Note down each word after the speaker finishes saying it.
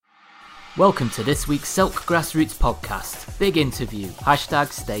Welcome to this week's Selk Grassroots podcast. Big interview,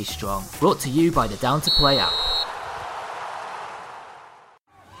 #Stay Strong. Brought to you by the Down to Play app.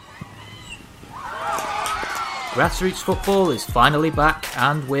 Grassroots football is finally back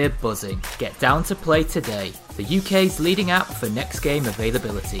and we're buzzing. Get Down to Play today, the UK's leading app for next game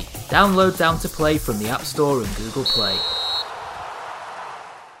availability. Download Down to Play from the App Store and Google Play.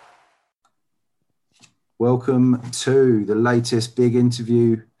 Welcome to the latest big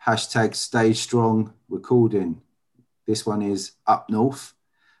interview, #Stay Strong recording. This one is up north.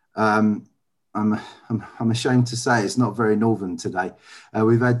 I'm ashamed to say it's not very northern today.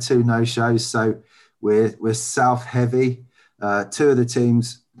 We've had two no-shows, so we're south heavy. Two of the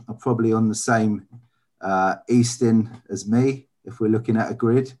teams are probably on the same easting as me, if we're looking at a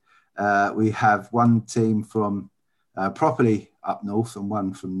grid. We have one team from properly up north and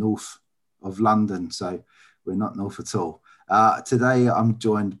one from north of London, so we're not north at all. Today I'm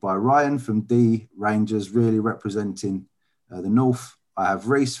joined by Ryan from D Rangers, really representing the north. I have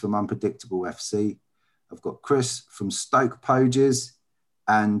Reese from Unpredictable FC. I've got Chris from Stoke Poges,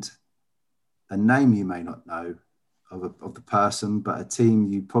 and a name you may not know of the person, but a team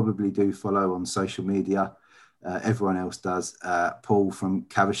you probably do follow on social media. Everyone else does. Paul from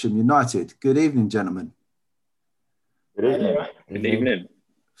Caversham United. Good evening, gentlemen. Good evening. Good evening.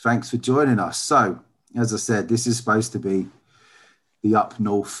 Thanks for joining us. So, as I said, this is supposed to be the Up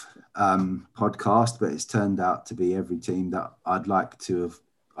North podcast, but it's turned out to be every team that I'd like to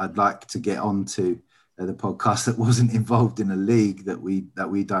get onto the podcast that wasn't involved in a league that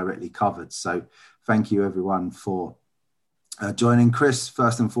we directly covered. So, thank you everyone for joining. Chris,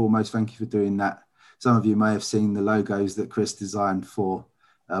 first and foremost, thank you for doing that. Some of you may have seen the logos that Chris designed for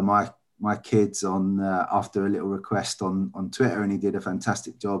my kids on after a little request on Twitter, and he did a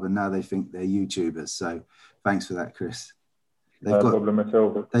fantastic job, and now they think they're YouTubers. So thanks for that, Chris. They've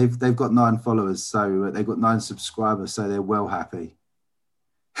got 9 followers, so they've got 9 subscribers, so they're well happy.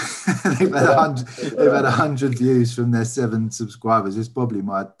 they've had 100 views from their 7 subscribers. It's probably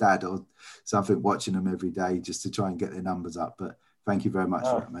my dad or something watching them every day just to try and get their numbers up. But thank you very much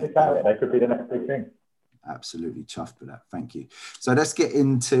for it, mate. That could be the next big thing. Absolutely chuffed with that. Thank you. So let's get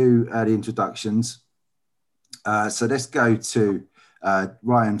into the introductions. So let's go to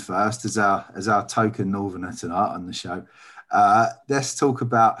Ryan first as our token northerner tonight on the show. Let's talk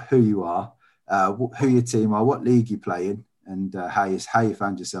about who you are, who your team are, what league you play in, and how you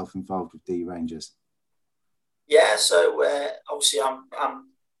found yourself involved with D Rangers. Yeah, so obviously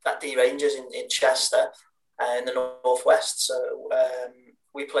I'm at D Rangers in Chester, in the northwest. So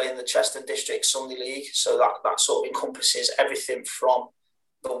we play in the Chester District Sunday League, so that sort of encompasses everything from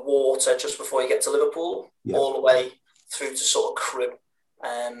the water just before you get to Liverpool, all the way through to sort of Crewe.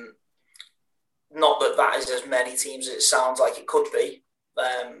 Not that is as many teams as it sounds like it could be.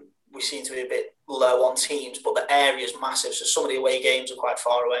 We seem to be a bit low on teams, but the area is massive, so some of the away games are quite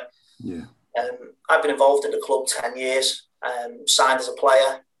far away. Yeah. I've been involved in the club 10 years, signed as a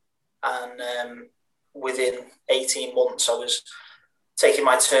player, and within 18 months I was taking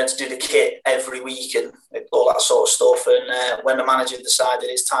my turn to do the kit every week and all that sort of stuff. And when the manager decided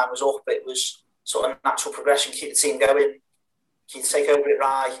his time was up, it was sort of natural progression, keep the team going. You take over at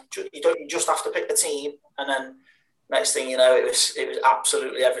Rye, you just have to pick the team, and then next thing you know, it was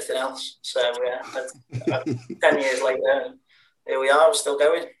absolutely everything else. So yeah, 10 years later, here we are, we're still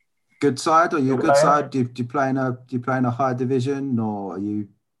going. Good side? Are you a good side? Do you play in a higher division, or are you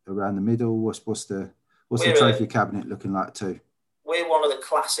around the middle? What's the trophy cabinet looking like too? We're one of the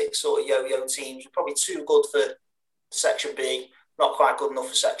classic sort of yo-yo teams. We're probably too good for Section B, not quite good enough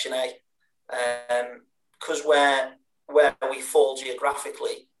for Section A, because where we fall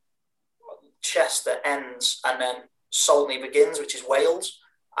geographically, Chester ends and then Saltney begins, which is Wales,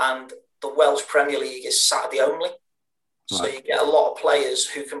 and the Welsh Premier League is Saturday only. Right. So you get a lot of players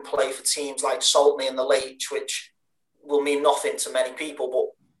who can play for teams like Saltney and the Lage, which will mean nothing to many people,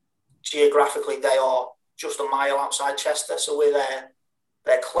 but geographically they are just a mile outside Chester, so we're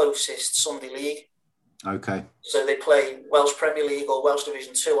their closest Sunday league. Okay. So they play Welsh Premier League or Welsh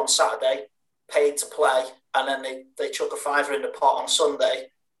Division 2 on Saturday, paid to play, and then they chuck a fiver in the pot on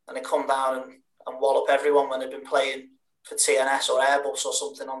Sunday, and they come down and wallop everyone when they've been playing for TNS or Airbus or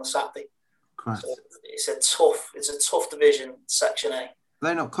something on the Saturday. So it's a tough division, Section A.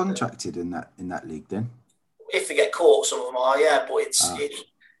 They're not contracted in that league then? If they get caught, some of them are, yeah, but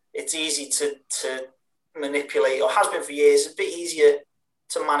it's easy to manipulate, or has been for years. It's a bit easier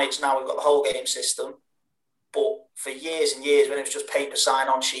to manage now. We've got the whole game system, but for years and years when it was just paper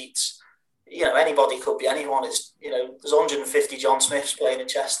sign-on sheets, anybody could be anyone. There's 150 John Smiths playing in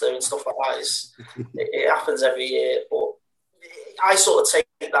Chester and stuff like that. It happens every year, but I sort of take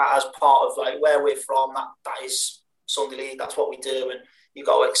that as part of like where we're from. That is Sunday League. That's what we do, and you've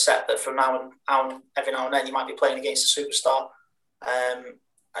got to accept that from every now and then you might be playing against a superstar, and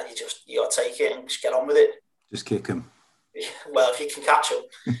you got to take it and just get on with it. Just kick them. Well, if you can catch them.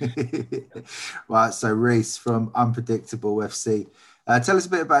 Right. So Reese from Unpredictable FC. Tell us a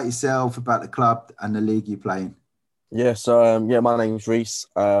bit about yourself, about the club and the league you play in. Yeah, so my name's Reese.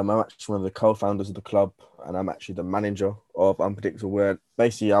 I'm actually one of the co-founders of the club, and I'm actually the manager of Unpredictable. We're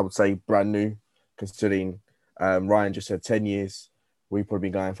basically, I would say, brand new, considering Ryan just said 10 years. We've probably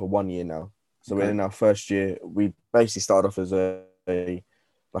been going for 1 year now. So we're in our first year. We basically started off as a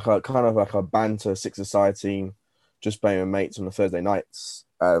banter six-a-side team, just playing with mates on the Thursday nights.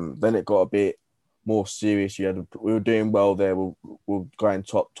 Then it got a bit more serious. We were doing well there. We're going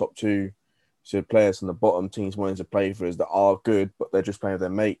top two. So players from the bottom teams wanting to play for us that are good, but they're just playing with their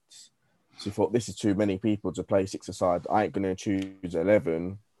mates. So we thought, this is too many people to play six-a-side. I ain't going to choose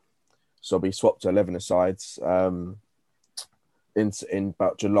 11. So we swapped to 11-a-sides in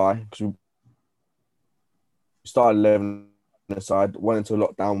about July. Because we started 11-a-side, went into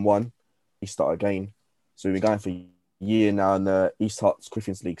lockdown 1. We started again. So we've been going for a year now in the East Herts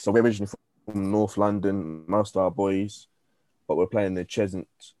Griffins League. So we're originally from North London, most of our boys, but we're playing the Cheshunt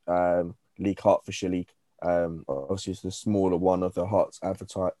League, Hertfordshire League. Obviously, it's the smaller one of the Herts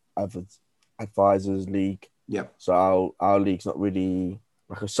Advisors League. Yeah. So our league's not really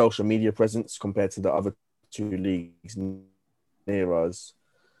like a social media presence compared to the other two leagues near us.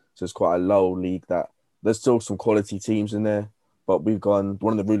 So it's quite a low league that there's still some quality teams in there, but we've gone.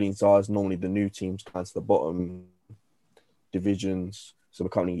 One of the rulings are normally the new teams going to the bottom divisions. So we're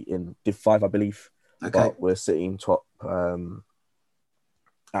currently in Div 5, I believe. Okay. But we're sitting top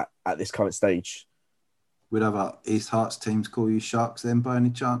at this current stage. Would other East Herts teams call you Sharks then, by any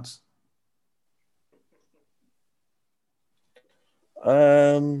chance?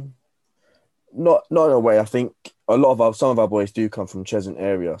 Not in a way. I think some of our boys do come from Cheshunt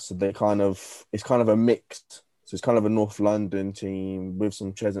area, so it's kind of a mixed. So it's kind of a North London team with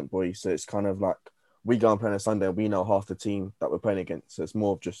some Cheshunt boys. So it's kind of like we go and play on a Sunday, and we know half the team that we're playing against. So it's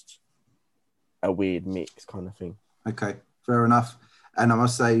more of just a weird mix kind of thing. Okay, fair enough. And I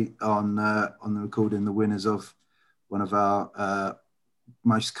must say on the recording, the winners of one of our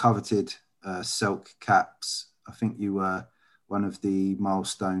most coveted Selk caps. I think you were one of the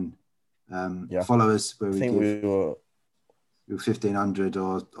milestone followers where we were 1,500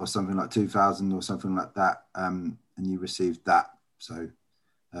 or something like 2,000 or something like that, and you received that. So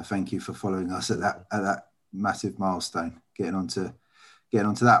thank you for following us at that massive milestone. Getting onto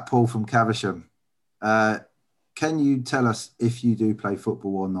that. Paul from Caversham. Can you tell us if you do play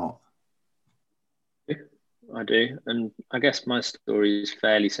football or not? I do, and I guess my story is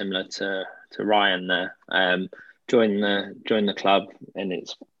fairly similar to Ryan there. Joined the club in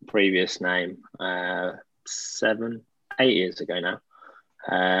its previous name 7-8 years ago now.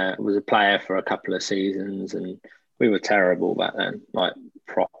 Was a player for a couple of seasons, and we were terrible back then, like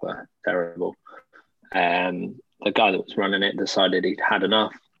proper terrible. The guy that was running it decided he'd had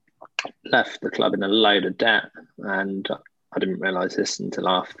enough, left the club in a load of debt, and I didn't realise this until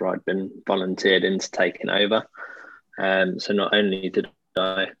after I'd been volunteered into taking over. So not only did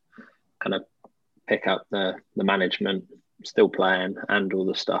I kind of pick up the management, still playing, and all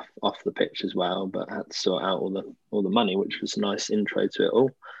the stuff off the pitch as well, but had to sort out all the money, which was a nice intro to it all.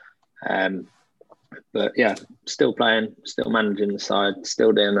 But yeah, still playing, still managing the side,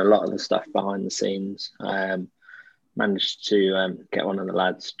 still doing a lot of the stuff behind the scenes. Managed to get one of the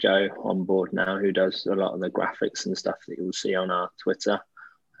lads, Joe, on board now, who does a lot of the graphics and stuff that you'll see on our Twitter,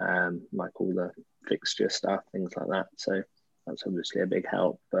 like all the fixture stuff, things like that. So that's obviously a big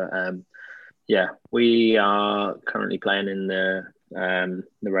help. But yeah, we are currently playing in the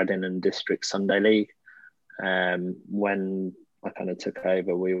Reading and District Sunday League. When I kind of took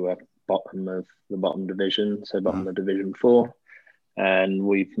over, we were bottom of the bottom division, so bottom of Division 4. And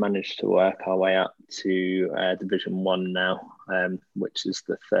we've managed to work our way up to Division 1 now, which is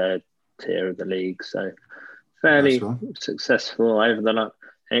the third tier of the league. So fairly successful over the lot.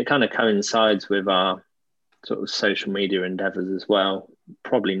 And it kind of coincides with our sort of social media endeavours as well.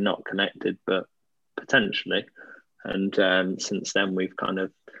 Probably not connected, but potentially. And since then, we've kind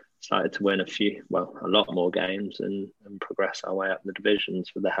of started to win a lot more games and progress our way up the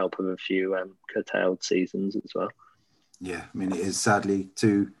divisions with the help of a few curtailed seasons as well. Yeah, I mean, it is sadly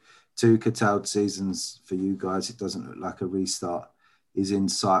two curtailed seasons for you guys. It doesn't look like a restart is in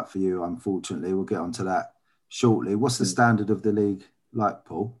sight for you, unfortunately. We'll get onto that shortly. What's the standard of the league like,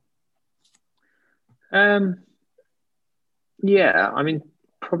 Paul? Yeah, I mean,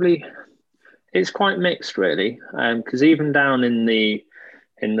 probably It's quite mixed, really, because even down in the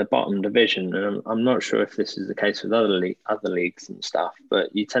bottom division, and I'm not sure if this is the case with other leagues and stuff,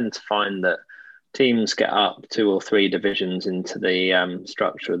 but you tend to find that teams get up 2 or 3 divisions into the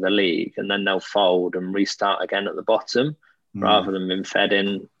structure of the league, and then they'll fold and restart again at the bottom, rather than being fed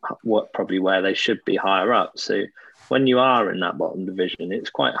in probably where they should be higher up. So when you are in that bottom division, it's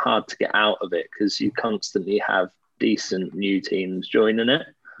quite hard to get out of it because you constantly have decent new teams joining it.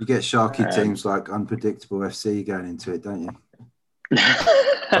 You get sharky teams like Unpredictable FC going into it, don't you?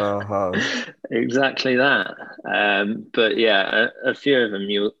 Exactly that. But yeah, a few of them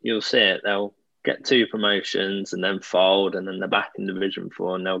you'll see it. They'll get 2 promotions and then fold, and then they're back in Division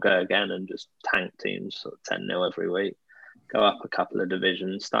 4 and they'll go again and just tank teams sort of 10-0 every week. Go up a couple of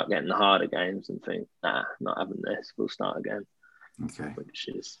divisions, start getting the harder games, and think, nah, not having this. We'll start again. Okay. Which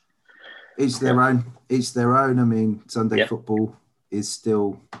is each their own. Each their own. I mean, Sunday football is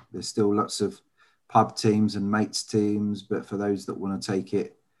there's still lots of pub teams and mates teams, but for those that want to take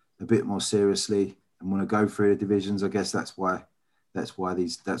it a bit more seriously and want to go through the divisions, I guess that's why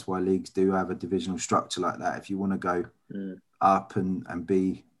leagues do have a divisional structure like that. If you want to go up and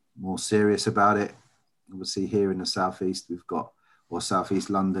be more serious about it, obviously here in the southeast southeast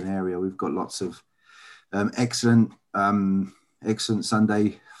London area, we've got lots of excellent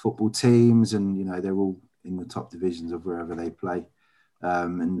Sunday football teams, and you know they're all in the top divisions of wherever they play.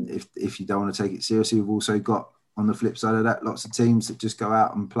 And if you don't want to take it seriously, we've also got on the flip side of that lots of teams that just go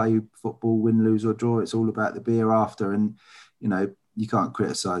out and play football, win, lose or draw. It's all about the beer after, and you know you can't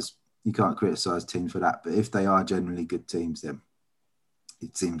criticize teams for that. But if they are generally good teams, then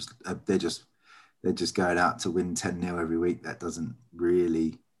it seems they're just going out to win 10-0 every week. That doesn't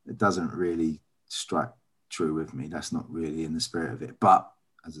really strike true with me. That's not really in the spirit of it. But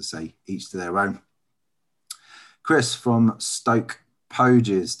as I say, each to their own. Chris from Stoke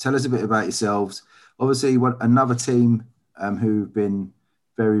Poges, tell us a bit about yourselves. Obviously, another team who've been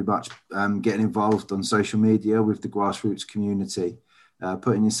very much getting involved on social media with the grassroots community,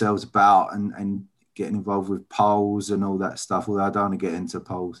 putting yourselves about and getting involved with polls and all that stuff. Although I don't want to get into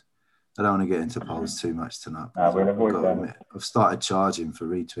polls. Too much tonight. We'll avoid them. I've started charging for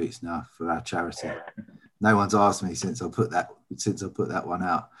retweets now for our charity. No one's asked me since I put that one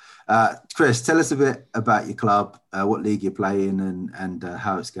out. Chris, tell us a bit about your club, what league you're playing, and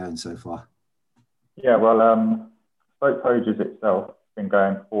how it's going so far. Yeah, well, Stoke Poges itself has been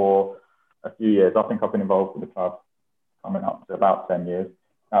going for a few years. I think I've been involved with the club coming up to about 10 years.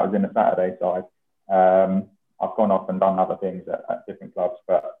 That was in the Saturday side. I've gone off and done other things at different clubs,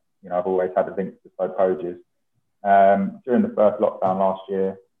 but you know, I've always had a link to Stoke Poges. During the first lockdown last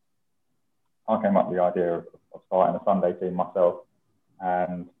year, I came up with the idea of starting a Sunday team myself,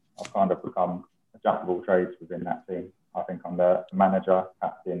 and I've kind of become a jack of all trades within that team. I think I'm the manager,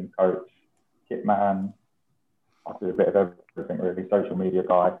 captain, coach, kit man. I do a bit of everything really, social media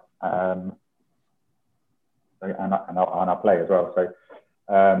guy, and I play as well. So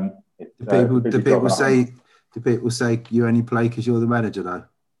do people say you only play because you're the manager though,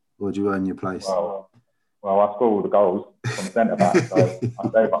 or do you earn your place? Well, I score all the goals from centre back, so I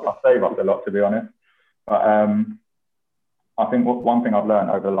save up a lot, to be honest. But I think one thing I've learned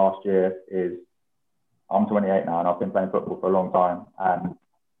over the last year is I'm 28 now and I've been playing football for a long time. And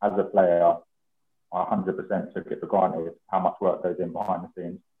as a player, I 100% took it for granted how much work goes in behind the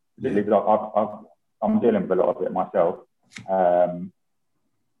scenes. I'm dealing with a lot of it myself.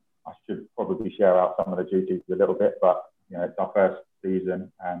 I should probably share out some of the duties a little bit, but you know, it's our first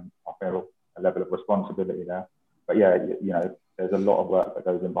season and I feel a level of responsibility there. But yeah, you know, there's a lot of work that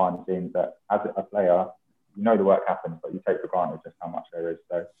goes in behind the scenes that as a player, you know the work happens, but you take for granted just how much there is.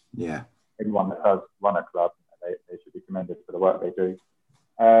 So yeah, everyone that does run a club, they should be commended for the work they do.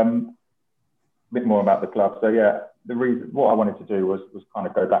 A bit more about the club. So yeah, what I wanted to do was kind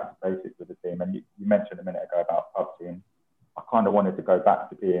of go back to basics with the team. And you mentioned a minute ago about pub team. I kind of wanted to go back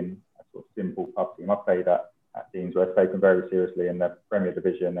to being a sort of simple pub team. I played at teams where it's taken very seriously in the Premier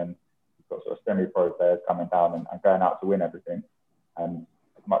Division, and you've got sort of semi-pro players coming down and going out to win everything. And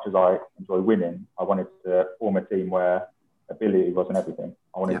as much as I enjoy winning, I wanted to form a team where ability wasn't everything.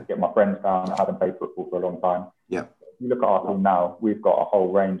 I wanted to get my friends down that hadn't played football for a long time. Yeah. If you look at our team now, we've got a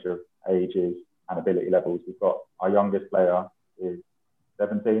whole range of ages and ability levels. We've got our youngest player is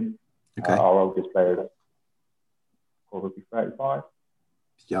 17. Okay. Our oldest player is probably 35.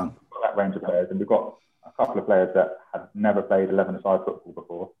 Young. We've got that range of players, and we've got a couple of players that had never played 11-a-side football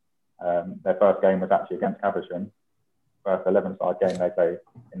before. Their first game was actually against Caversham. First 11-a-side game they played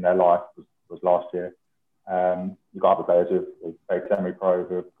in their life was last year. You've got other players who've played semi-pro,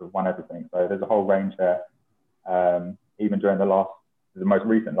 who've won everything. So there's a whole range there. Even during the last the most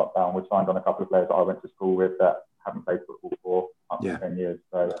recent lockdown, we signed on a couple of players that I went to school with that haven't played football for up to 10 years.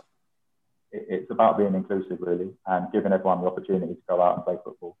 So it's about being inclusive, really, and giving everyone the opportunity to go out and play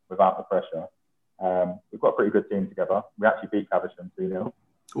football without the pressure. We've got a pretty good team together. We actually beat Caversham 2-0.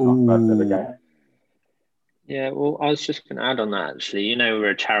 First ever game. Yeah, well, I was just going to add on that, actually. You know, we're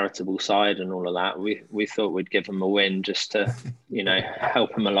a charitable side and all of that. We thought we'd give them a win just to, you know,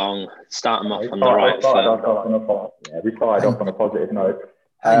 help them along, start them off on the right foot. We started off on a positive note.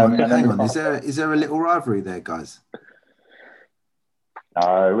 Hang on. Is there a little rivalry there, guys?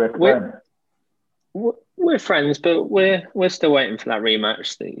 No, we're friends. We're friends, but we're still waiting for that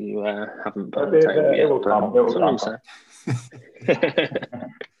rematch that you haven't put on the table yet. It will come.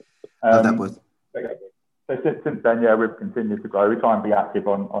 So since then, we've continued to grow. We try and be active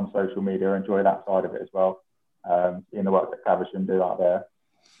on social media, enjoy that side of it as well. Seeing the work that Caversham do out there,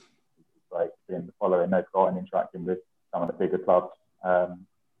 it's great seeing the following they've got and interacting with some of the bigger clubs.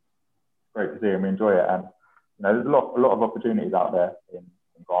 Great to see, and we enjoy it. And you know, there's a lot of opportunities out there in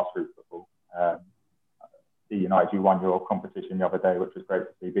grassroots football. United, you won your competition the other day, which was great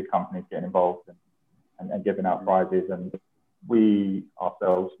to see big companies getting involved and giving out prizes. And we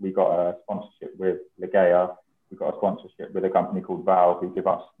ourselves, we got a sponsorship with Legea. We got a sponsorship with a company called Valve, who give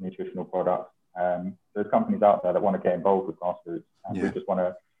us nutritional products. There's companies out there that want to get involved with grassroots, and we just want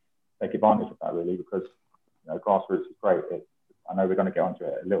to take advantage of that, really, because you know, grassroots is great. I know we're going to get onto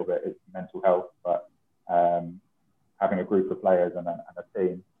it a little bit. It's mental health, but having a group of players and a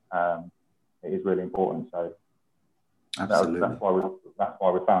team, it is really important. So absolutely, that's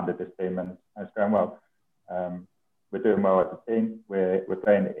why we founded this team, and it's going well. We're doing well as a team. We're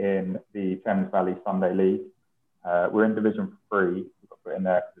playing in the Thames Valley Sunday League. We're in Division 3. We've got to put in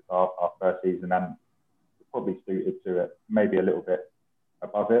there because it's our first season, and we're probably suited to it, maybe a little bit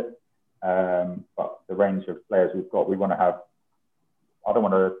above it. But the range of players we've got, we want to have. I don't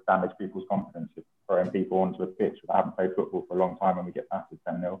want to damage people's confidence if throwing people onto a pitch that haven't played football for a long time and we get battered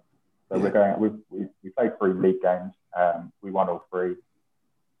 10-0. So we're going. We played 3 league games. We won all 3,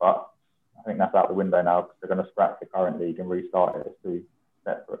 but I think that's out the window now because they're going to scrap the current league and restart it as 2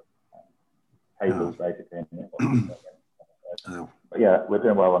 separate tables, basically. But yeah, we're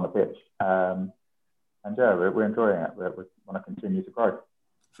doing well on the pitch, and we're enjoying it. We want to continue to grow.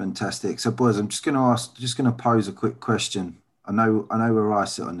 Fantastic. So, boys, I'm just going to pose a quick question. I know where I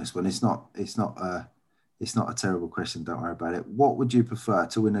sit on this one. It's not a terrible question. Don't worry about it. What would you prefer,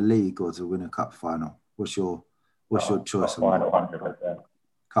 to win a league or to win a cup final? What's your choice? Cup final, 100%.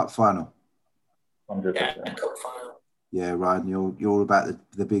 Cup final. 100%. Yeah, cup final. Yeah, Ryan, you're all about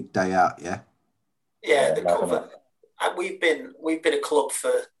the big day out, yeah. Yeah, the cup. We've been a club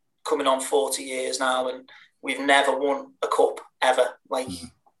for coming on 40 years now, and we've never won a cup ever.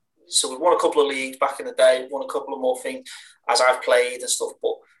 So we won a couple of leagues back in the day, won a couple of more things as I've played and stuff,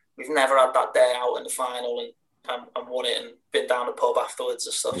 but we've never had that day out in the final and won it and been down the pub afterwards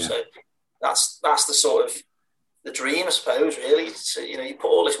and stuff. Yeah. So that's the sort of the dream, I suppose, really. So, you know, you put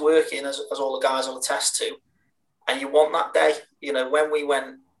all this work in, as all the guys will attest to, and you want that day. You know, when we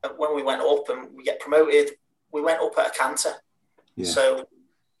went up and we get promoted, we went up at a canter. Yeah. So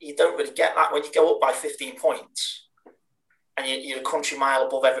you don't really get that when you go up by 15 points and you're a country mile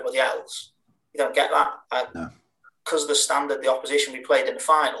above everybody else. You don't get that. No. Because of the standard, the opposition we played in the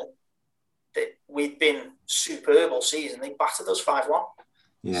final, we'd been superb all season. They battered us 5-1.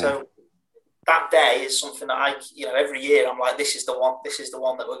 Yeah. So that day is something that every year I'm like, this is the one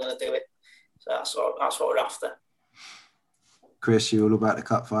that we're going to do it. So that's what we're after. Chris, you all about the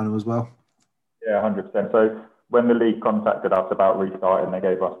cup final as well? Yeah, 100%. So when the league contacted us about restarting, they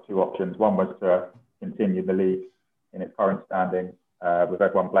gave us 2 options. One was to continue the league in its current standing, with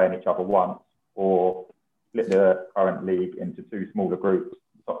everyone playing each other once, or split the current league into 2 smaller groups.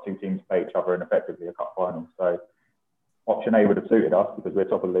 The top 2 teams play each other in effectively a cup final. So option A would have suited us because we're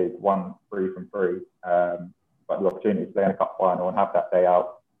top of the league, 1 3 from 3. But the opportunity to play in a cup final and have that day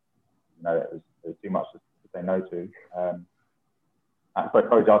out, it was too much to say no to. At Stoke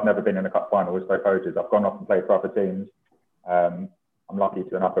Poges, I've never been in a cup final with Stoke Poges. I've gone off and played for other teams. I'm lucky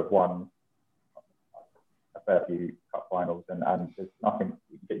to enough have won a fair few cup finals, and there's nothing.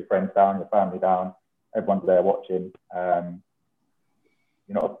 You can get your friends down, your family down. Everyone's there watching. You're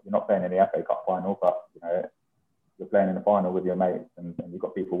not playing in the FA Cup final, but you're playing in the final with your mates, and you've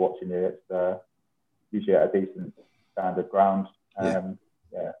got people watching you. It's usually at a decent standard ground.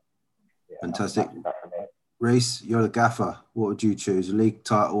 Fantastic. Reese, you're the gaffer. What would you choose, a league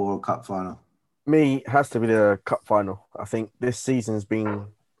title or a cup final? Me, it has to be the cup final. I think this season's been...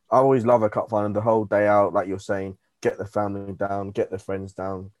 I always love a cup final, the whole day out, like you're saying, get the family down, get the friends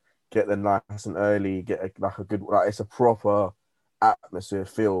down, get them nice and early, get a good... it's a proper atmosphere,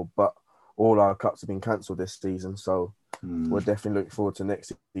 feel. But all our cups have been cancelled this season, so we're definitely looking forward to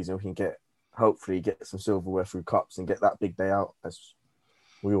next season. We can hopefully get some silverware through cups and get that big day out as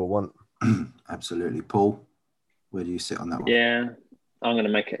we all want. Absolutely. Paul, where do you sit on that one? Yeah, I'm going to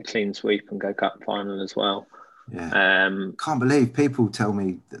make it a clean sweep and go cup final as well. Yeah. Can't believe people tell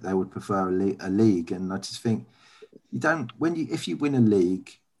me that they would prefer a league, and I just think if you win a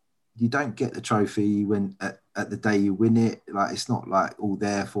league, you don't get the trophy you win at the day you win it. Like, it's not like all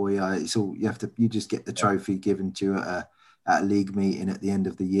there for you. It's all you just get the trophy given to you at a league meeting at the end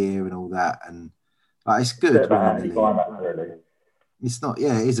of the year and all that. And like, it's good winning a league. Really. It's not,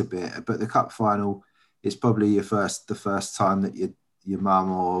 yeah, it is a bit, but the cup final is probably the first time that your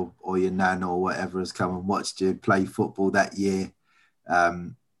mum or your nan or whatever has come and watched you play football that year.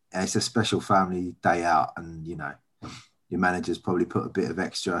 It's a special family day out, and your manager's probably put a bit of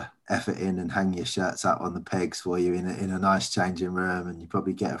extra effort in and hang your shirts up on the pegs for you in a nice changing room, and you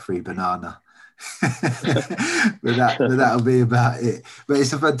probably get a free banana. but that'll be about it. But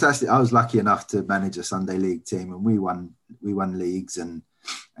it's a fantastic. I was lucky enough to manage a Sunday league team, and we won leagues and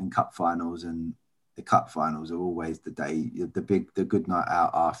cup finals, and the cup finals are always the day, the good night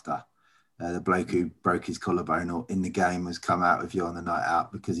out after. The bloke who broke his collarbone in the game has come out with you on the night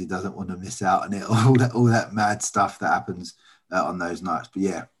out because he doesn't want to miss out on it. All that mad stuff that happens on those nights. But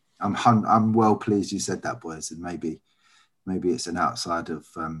yeah, I'm well pleased you said that, boys, and maybe it's an outside of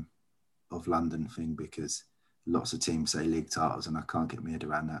London thing, because lots of teams say league titles and I can't get my head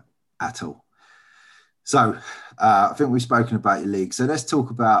around that at all. So I think we've spoken about your league. So let's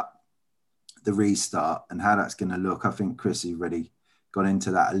talk about the restart and how that's going to look. I think Chris has already gone into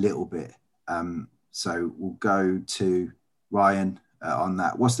that a little bit. So we'll go to Ryan on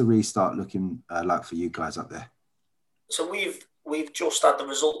that. What's the restart looking like for you guys up there? So we've just had the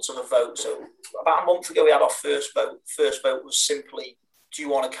results of a vote. So about a month ago, we had our first vote. First vote was simply, do you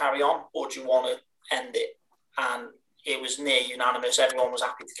want to carry on or do you want to end it? And it was near unanimous. Everyone was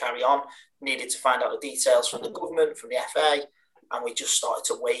happy to carry on. Needed to find out the details from the government, from the FA, and we just started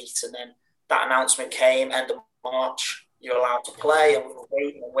to wait. And then that announcement came, end of March, you're allowed to play, and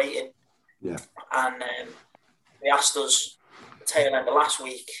we were waiting. Yeah. And they asked us the tail end of last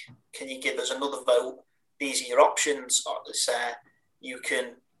week, can you give us another vote? These are your options. You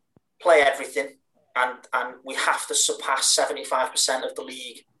can play everything, and we have to surpass 75% of the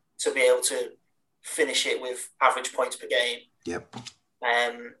league to be able to finish it with average points per game. Yep.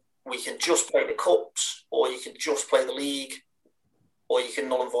 We can just play the cups, or you can just play the league, or you can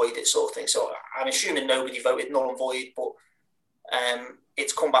null and void it, sort of thing. So I'm assuming nobody voted null and void, but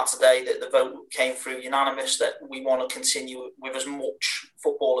it's come back today that the vote came through unanimous that we want to continue with as much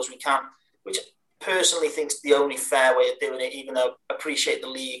football as we can, which personally think is the only fair way of doing it, even though I appreciate the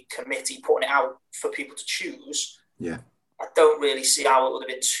league committee putting it out for people to choose. Yeah. I don't really see how it would have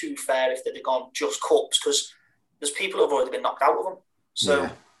been too fair if they'd have gone just cups, because there's people who have already been knocked out of them. So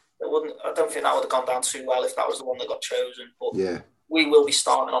I don't think that would have gone down too well if that was the one that got chosen. But we will be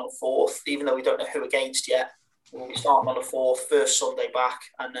starting on the 4th, even though we don't know who against yet. We'll be starting on the 4th, first Sunday back,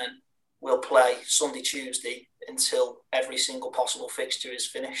 and then we'll play Sunday, Tuesday until every single possible fixture is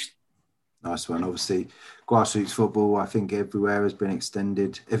finished. Nice one. Obviously, grassroots football, I think everywhere has been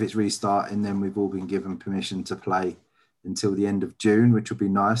extended. If it's restarting, then we've all been given permission to play until the end of June, which will be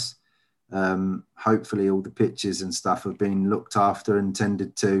nice. Hopefully all the pitches and stuff have been looked after and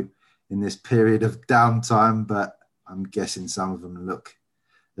tended to in this period of downtime, but I'm guessing some of them look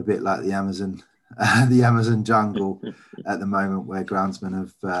a bit like the Amazon jungle at the moment, where groundsmen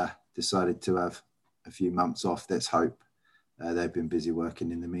have decided to have a few months off. Let's hope they've been busy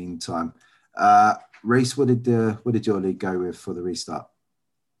working in the meantime. Reece, what did your league go with for the restart?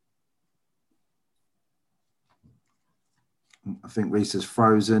 I think Reece is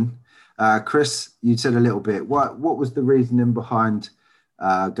frozen. Chris, you said a little bit. What was the reasoning behind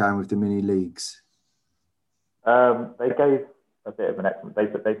going with the mini leagues? They gave a bit of an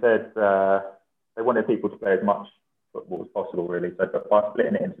explanation. They said they wanted people to play as much football as possible, really. So by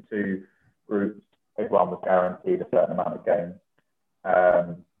splitting it into 2 groups, everyone was guaranteed a certain amount of games.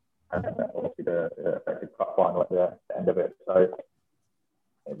 And then obviously the effective cup final at the end of it. So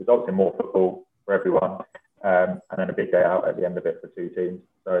it results in more football for everyone, and then a big day out at the end of it for 2 teams.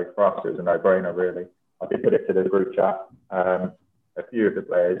 So for us, it was a no-brainer, really. I did put it to the group chat. A few of the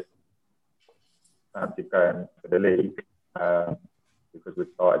players fancied going for the league because we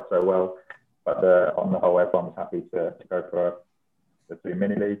started so well. But on the whole, everyone was happy to go for the 2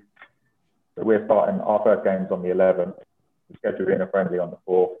 mini leagues. So we're starting our first games on the 11th. We're scheduling a friendly on the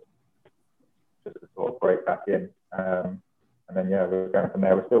 4th, just to sort of break back in. And then, we're going from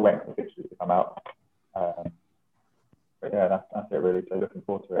there. We're still waiting for the fixtures to come out. but yeah, that's it really. So looking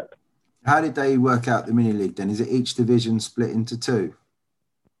forward to it. How did they work out the mini league then? Is it each division split into two?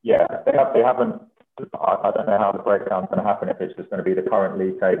 Yeah, they haven't. I don't know how the breakdown's going to happen, if it's just going to be the current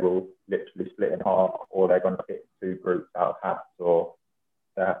league table literally split in half, or they're going to pick two groups out of hats, or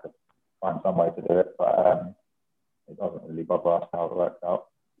they have to find some way to do it. But it doesn't really bother us how it works out.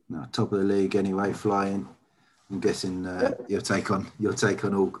 No, top of the league anyway, flying. I'm guessing you'll take on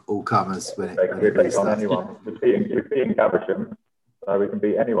all comers when it take on anyone. We're beating Caversham, so we can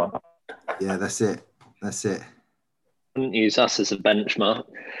beat anyone. Yeah, that's it. Wouldn't use us as a benchmark.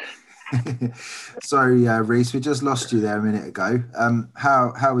 Sorry, Reese, we just lost you there a minute ago.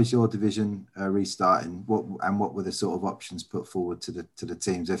 How is your division restarting? What were the sort of options put forward to the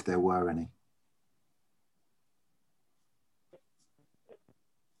teams, if there were any?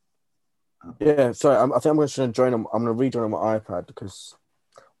 Yeah, sorry, I think I'm going to join them. I'm going to rejoin on my iPad because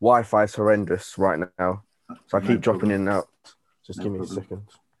Wi-Fi is horrendous right now. So I keep dropping in and out. Just give me a second.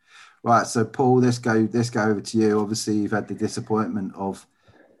 Right, so Paul, let's go over to you. Obviously, you've had the disappointment of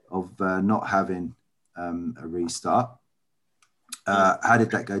not having a restart. How did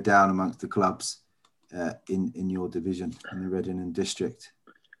that go down amongst the clubs in your division, in the Reading district?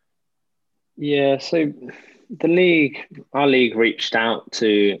 Yeah, so our league reached out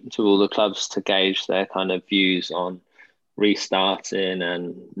to all the clubs to gauge their kind of views on restarting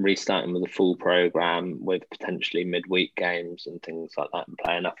with a full programme with potentially midweek games and things like that, and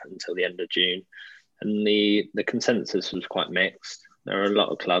playing up until the end of June. And the consensus was quite mixed. There are a lot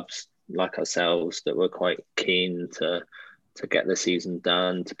of clubs like ourselves that were quite keen to get the season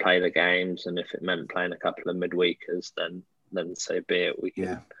done, to play the games, and if it meant playing a couple of midweekers, then so be it. We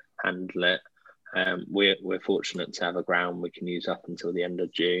can handle it. We're fortunate to have a ground we can use up until the end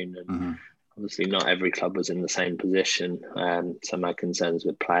of June, and obviously not every club was in the same position. Some had concerns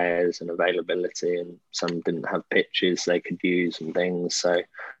with players and availability, and some didn't have pitches they could use and things. So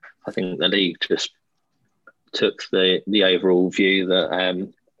I think the league just took the overall view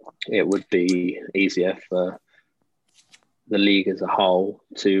that it would be easier for the league as a whole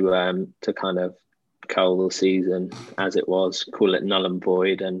to kind of cull the season as it was, call it null and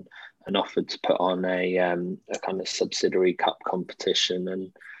void, and offered to put on a kind of subsidiary cup competition.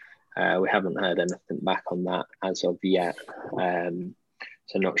 And we haven't heard anything back on that as of yet.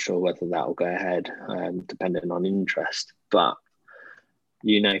 So not sure whether that will go ahead, depending on interest. But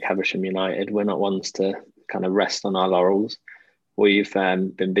Caversham United, we're not ones to kind of rest on our laurels. We've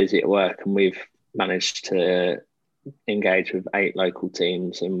been busy at work, and we've managed to engage with 8 local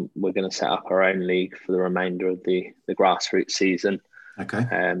teams, and we're going to set up our own league for the remainder of the grassroots season. Okay,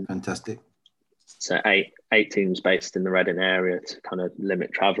 fantastic. So eight teams based in the Reading area to kind of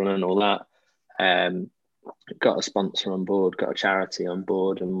limit travel and all that. Got a sponsor on board, got a charity on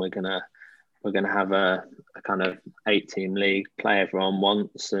board, and we're gonna have a kind of 8-team league, play everyone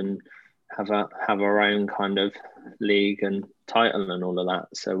once, and have our own kind of league and title and all of that.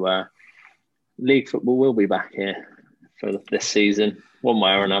 So league football will be back here for this season, one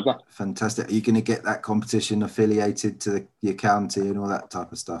way or another. Fantastic. Are you going to get that competition affiliated to your county and all that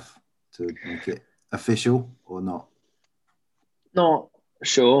type of stuff to make it official or not? Not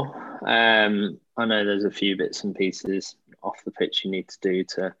sure. I know there's a few bits and pieces off the pitch you need to do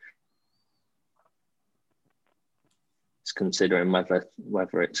to considering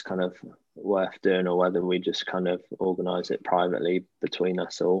whether it's kind of worth doing or whether we just kind of organise it privately between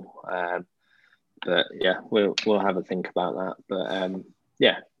us all. But yeah, we'll have a think about that. But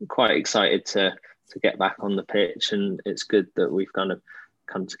yeah, quite excited to get back on the pitch, and it's good that we've kind of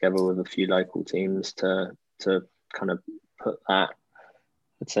come together with a few local teams to kind of put that,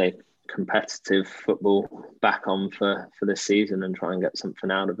 I'd say, competitive football back on for this season and try and get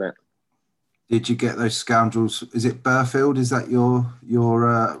something out of it. Did you get those scoundrels? Is it Burfield? Is that your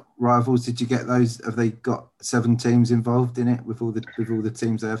rivals? Did you get those? Have they got 7 teams involved in it with all the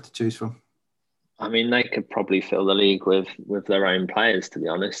teams they have to choose from? I mean, they could probably fill the league with their own players, to be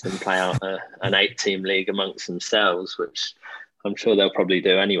honest, and play out an 8-team league amongst themselves, which I'm sure they'll probably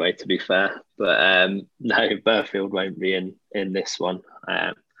do anyway, to be fair. But no, Burfield won't be in this one.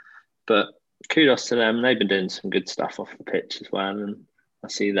 But kudos to them. They've been doing some good stuff off the pitch as well. And I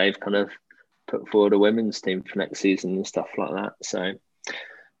see they've kind of put forward a women's team for next season and stuff like that. So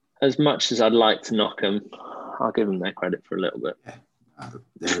as much as I'd like to knock them, I'll give them their credit for a little bit. Yeah.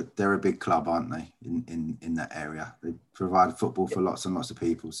 They're a big club, aren't they? In that area, they provide football for lots and lots of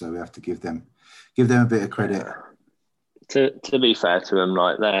people. So we have to give them a bit of credit. To be fair to them,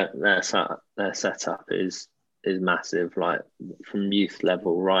 like their setup is massive. Like from youth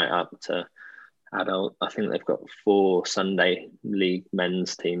level right up to adult. I think they've got 4 Sunday league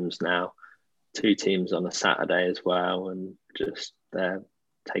men's teams now, 2 teams on a Saturday as well, and just they're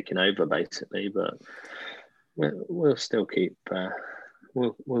taking over basically. But we'll still keep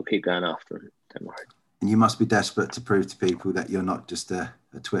we'll keep going after them. Don't worry. And you must be desperate to prove to people that you're not just a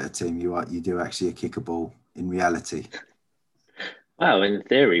Twitter team. You do actually kick a ball in reality. Well, in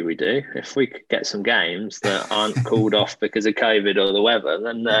theory, we do. If we could get some games that aren't called off because of COVID or the weather,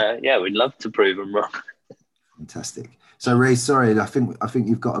 then we'd love to prove them wrong. Fantastic. So, Ray, sorry, I think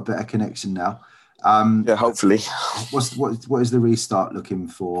you've got a better connection now. Yeah, hopefully. What is the restart looking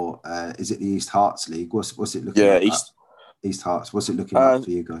for? Is it the East Hearts League? What's it looking? Yeah, like? East Hearts. What's it looking like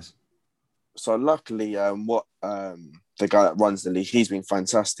for you guys? So luckily, the guy that runs the league, he's been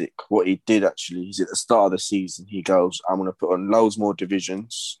fantastic. What he did actually is at the start of the season, he goes, I'm going to put on loads more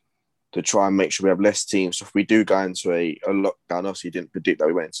divisions to try and make sure we have less teams. So if we do go into a lockdown, obviously he didn't predict that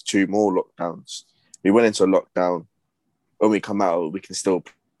we went into 2 more lockdowns. We went into a lockdown. When we come out, we can still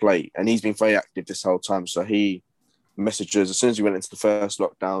play. And he's been very active this whole time. So he messaged us as soon as we went into the first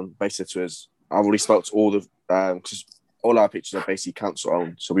lockdown, basically to us, I've already spoke to all the, because all our pitches are basically council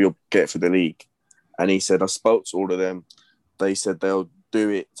owned. So we'll get it for the league. And he said, I spoke to all of them. They said they'll do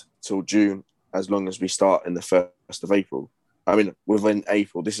it till June as long as we start in the 1st of April. I mean, within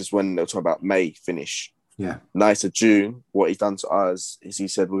April, this is when they'll talk about May finish. Yeah. Nice of June, what he's done to us is he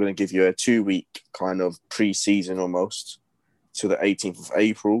said, we're going to give you a 2-week kind of pre-season almost to the 18th of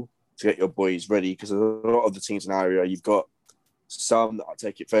April to get your boys ready. Because a lot of the teams in our area, you've got some that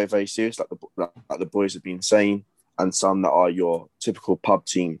take it very, very serious, like the boys have been saying, and some that are your typical pub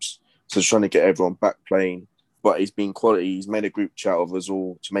teams. So he's trying to get everyone back playing. But he's been quality. He's made a group chat of us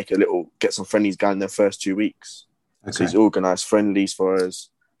all to make get some friendlies going in their first 2 weeks. Okay. So he's organised friendlies for us.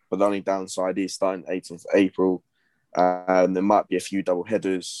 But the only downside is starting 18th of April. There might be a few double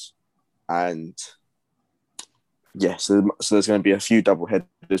headers. And yeah, so there's going to be a few double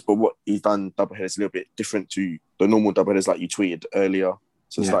headers. But what he's done, double headers, a little bit different to the normal double headers like you tweeted earlier.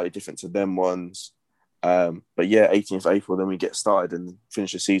 So slightly different to them ones. But yeah, 18th of April, then we get started and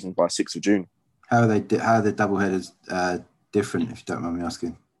finish the season by 6th of June. How are the double headers different, if you don't mind me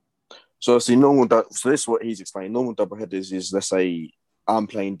asking? So this is what he's explaining. Normal double headers is, let's say I'm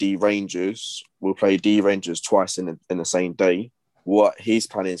playing D Rangers. We'll play D Rangers twice in the same day. What his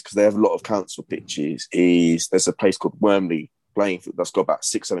plan is, because they have a lot of council pitches, is there's a place called Wormley that's got about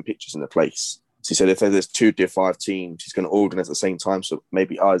 6-7 pitches in the place. So he said if there's 2 to 5 teams, he's going to organise at the same time. So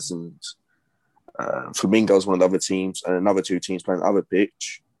maybe us and Flamingo's one of the other teams and another 2 teams playing the other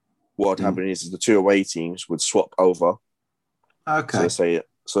pitch. What would happen is the 2 away teams would swap over. Okay.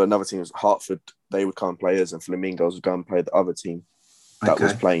 So another team was Hartford, they would come and play us, and Flamingos would go and play the other team that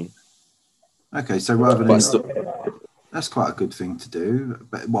was playing. Okay, so rather than that's quite a good thing to do.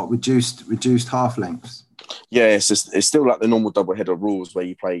 But what, reduced half lengths? Yeah, it's still like the normal double header rules where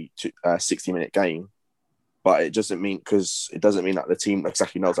you play a 60-minute game, but it doesn't mean that the team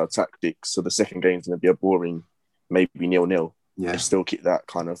exactly knows our tactics. So the second game is going to be a boring, maybe 0-0. Yeah, still keep that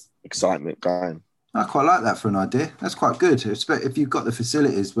kind of excitement going. I quite like that for an idea. That's quite good. If you've got the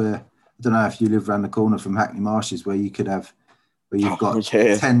facilities where, I don't know if you live around the corner from Hackney Marshes, where you've got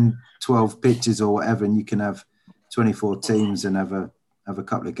 10, 12 pitches or whatever, and you can have 24 teams and have a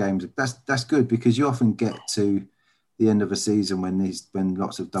couple of games. That's good, because you often get to the end of a season when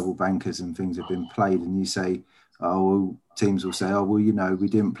lots of double bankers and things have been played, and you say, teams will say, we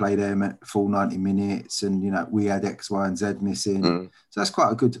didn't play them at full 90 minutes, and we had X, Y, and Z missing. So that's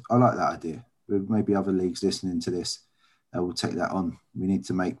quite I like that idea. Maybe other leagues listening to this will take that on. We need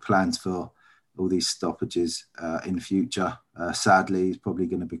to make plans for all these stoppages in future. Sadly, it's probably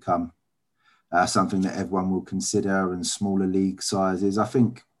going to become something that everyone will consider, and smaller league sizes. I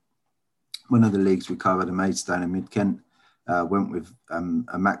think one of the leagues we covered, the Maidstone and Mid-Kent, went with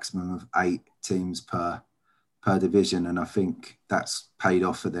a maximum of 8 teams per division, and I think that's paid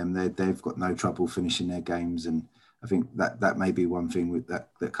off for them. They've got no trouble finishing their games, and I think that may be one thing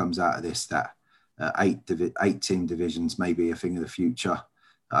that comes out of this, that 8 team divisions may be a thing of the future.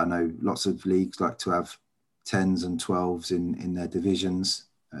 I know lots of leagues like to have 10s and 12s in their divisions,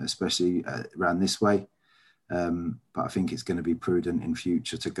 especially around this way. But I think it's going to be prudent in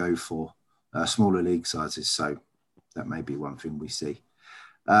future to go for smaller league sizes. So that may be one thing we see.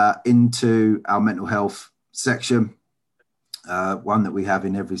 Into our mental health section, one that we have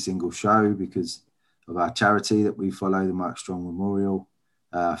in every single show because of our charity that we follow, the Mike Strong Memorial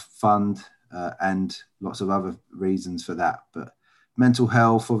Fund, and lots of other reasons for that. But mental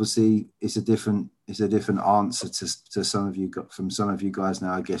health, obviously, it's a different answer to some of you guys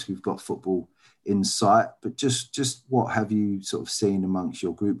now. I guess we've got Football Insight, but just what have you sort of seen amongst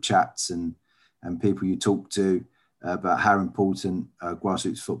your group chats and people you talk to about how important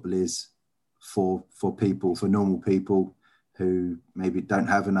grassroots football is for people, for normal people who maybe don't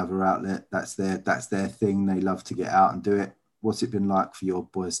have another outlet. That's their thing. They love to get out and do it. What's it been like for your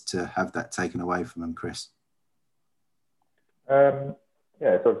boys to have that taken away from them, Chris? Yeah,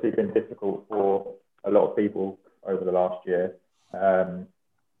 it's obviously been difficult for a lot of people over the last year.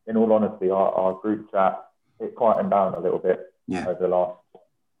 In all honesty, our group chat, it quietened down a little bit over the last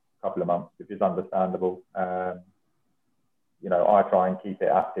couple of months, which is understandable. You know, I try and keep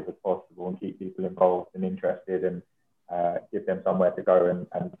it active as possible and keep people involved and interested, and give them somewhere to go and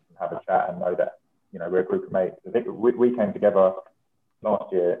have a chat and know that, you know, we're a group of mates. I think we came together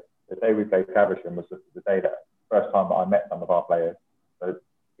last year. The day we played Caversham was the day that first time that I met some of our players. So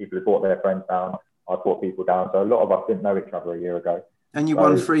people had brought their friends down. I brought people down. So a lot of us didn't know each other a year ago. And you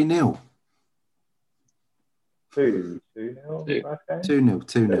won 3-0. 2-0.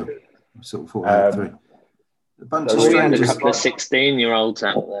 2-0. Sort of 4-3. A bunch of we had strangers. a couple of 16-year-olds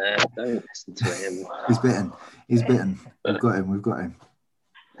out there. Don't listen to him. He's bitten. We've got him.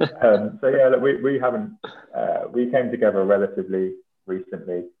 So yeah, look, we haven't. We came together relatively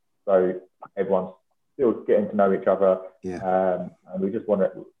recently, so everyone's still getting to know each other. Yeah. And we just want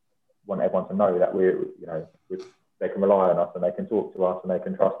everyone to know that they can rely on us and they can talk to us and they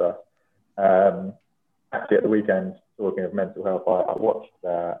can trust us. Actually, at the weekend, talking of mental health, I watched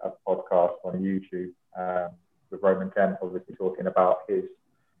a podcast on YouTube with Roman Kent, obviously talking about his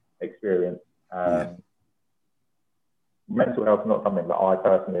experience. Mental health is not something that I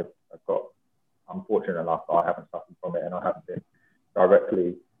personally have got. I'm fortunate enough that I haven't suffered from it and I haven't been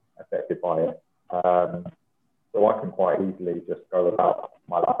directly affected by it. So I can quite easily just go about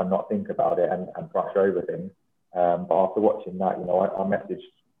my life and not think about it and brush over things. But after watching that, you know, I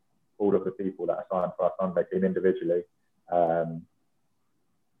messaged all of the people that are signed for our Sunday team individually,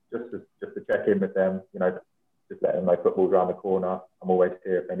 just to check in with them, you know, just let them know football's around the corner. I'm always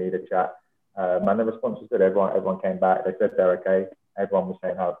here if they need a chat. And the response was good. Everyone came back. They said they're okay. Everyone was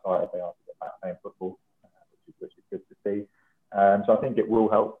saying how excited they are to get back playing football, which is good to see. So I think it will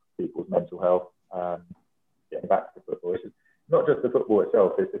help people's mental health, getting back to football. It's not just the football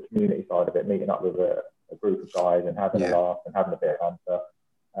itself, it's the community side of it, meeting up with a group of guys and having a laugh and having a bit of banter.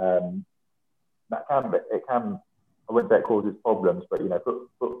 It can, I wouldn't say it causes problems, but, you know,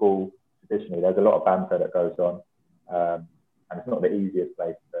 football, traditionally, there's a lot of banter that goes on. And it's not the easiest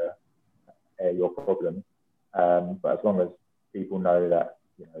place to air your problems. But as long as people know that,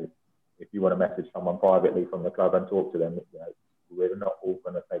 you know, if you want to message someone privately from the club and talk to them, you know, we're not all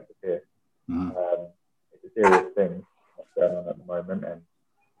going to take the piss. It's a serious thing that's going on at the moment, and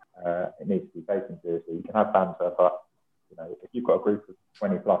it needs to be taken seriously. You can have banter, but, you know, if you've got a group of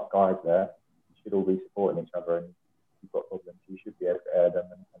 20 plus guys there, you should all be supporting each other, and if you've got problems, you should be able to air them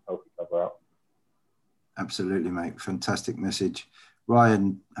and help each other out. Absolutely, mate. Fantastic message.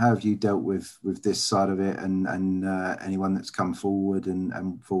 Ryan, how have you dealt with this side of it, and anyone that's come forward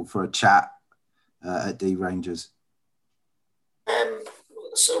and for a chat at D Rangers?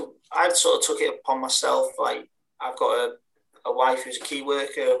 So I sort of took it upon myself. Like, I've got a wife who's a key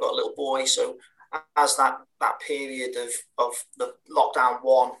worker. I've got a little boy. So as that period of the lockdown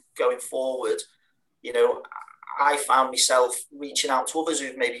one going forward, you know, I found myself reaching out to others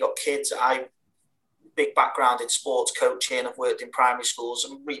who've maybe got kids. Big background in sports coaching. I've worked in primary schools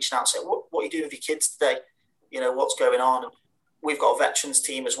and reaching out and saying, what are you doing with your kids today? You know, what's going on? And we've got a veterans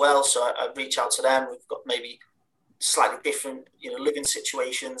team as well. So I reach out to them. We've got maybe slightly different, you know, living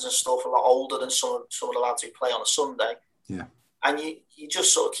situations and stuff, a lot older than some of the lads who play on a Sunday. Yeah. And you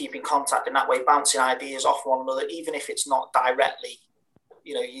just sort of keep in contact in that way, bouncing ideas off one another, even if it's not directly,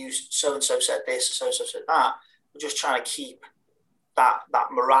 you know, you so-and-so said this, so-and-so said that. We're just trying to keep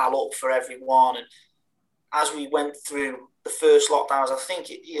that morale up for everyone. And as we went through the first lockdowns, I think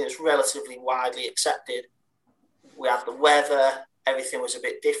it's relatively widely accepted. We had the weather, everything was a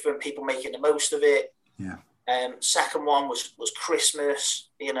bit different, people making the most of it. Yeah. Second one was Christmas.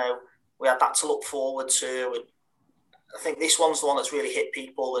 You know, we had that to look forward to, and I think this one's the one that's really hit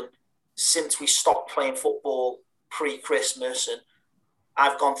people. And since we stopped playing football pre-Christmas, and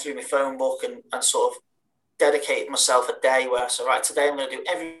I've gone through my phone book and sort of dedicated myself a day where I said, right, today I'm going to do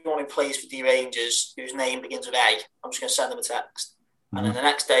everyone who plays for D Rangers whose name begins with A. I'm just going to send them a text. And then the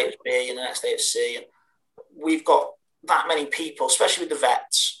next day it's B, and the next day it's C. And we've got that many people, especially with the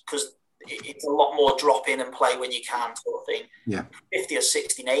vets, because it's a lot more drop in and play when you can sort of thing. Yeah. 50 or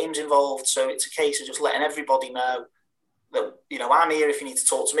 60 names involved. So it's a case of just letting everybody know that, you know, I'm here if you need to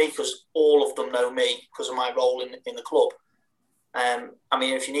talk to me, because all of them know me because of my role in the club. I'm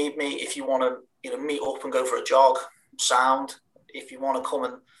here if you need me. If you want to, you know, meet up and go for a jog, sound. If you want to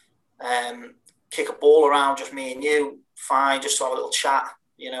come and kick a ball around, just me and you, fine, just to have a little chat.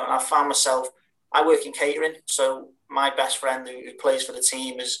 you know. And I found myself, I work in catering, so my best friend who plays for the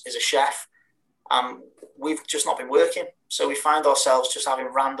team is a chef. We've just not been working, so we find ourselves just having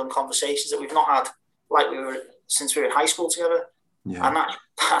random conversations that we've not had like we were since we were in high school together. Yeah. And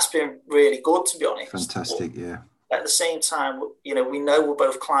that's been really good, to be honest. Fantastic, yeah. At the same time, you know, we know we're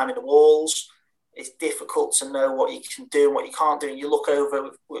both climbing the walls. It's difficult to know what you can do and what you can't do. And you look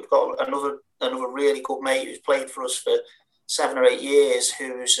over, we've got another really good mate who's played for us for 7 or 8 years,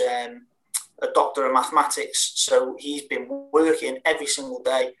 who's a doctor in mathematics. So he's been working every single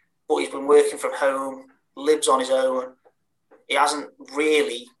day, but he's been working from home, lives on his own. He hasn't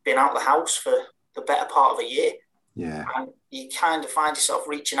really been out of the house for the better part of a year. Yeah. And you kind of find yourself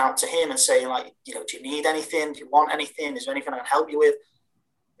reaching out to him and saying, like, you know, do you need anything? Do you want anything? Is there anything I can help you with?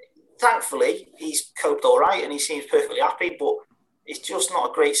 Thankfully, he's coped all right and he seems perfectly happy, but it's just not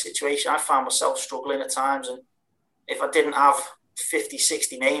a great situation. I found myself struggling at times, and if I didn't have 50,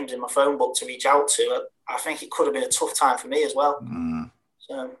 60 names in my phone book to reach out to, I think it could have been a tough time for me as well.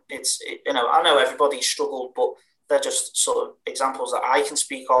 So you know, I know everybody's struggled, but they're just sort of examples that I can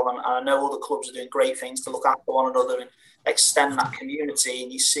speak of, and I know other clubs are doing great things to look after one another and extend that community.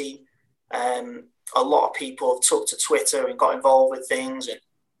 And you see a lot of people have took to Twitter and got involved with things. And,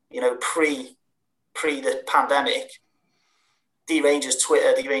 you know, pre the pandemic, D-Rangers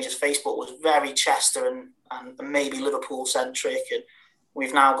Twitter, D-Rangers Facebook was very Chester and maybe Liverpool centric. And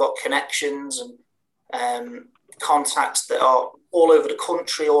we've now got connections and contacts that are all over the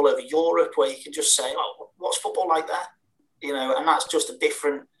country, all over Europe, where you can just say, oh, what's football like there? You know, and that's just a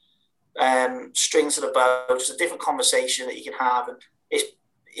different string to the bow, just a different conversation that you can have. And it's,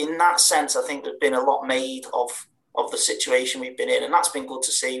 in that sense, I think there's been a lot made of the situation we've been in. And that's been good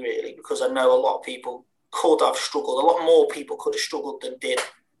to see, really, because I know a lot of people could have struggled. A lot more people could have struggled than did.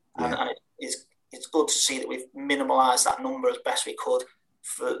 Yeah. And it's good to see that we've minimalised that number as best we could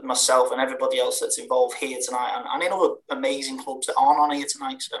for myself and everybody else that's involved here tonight, and in other amazing clubs that aren't on here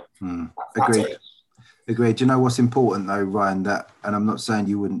tonight. So agreed. Agreed. Do you know what's important though, Ryan? That, and I'm not saying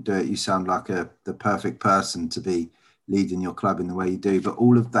you wouldn't do it. You sound like the perfect person to be leading your club in the way you do. But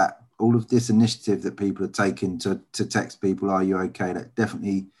all of this initiative that people are taking to text people, "Are you okay?"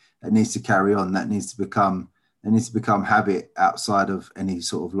 That needs to carry on. That needs to become habit outside of any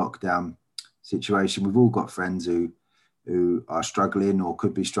sort of lockdown situation. We've all got friends who are struggling or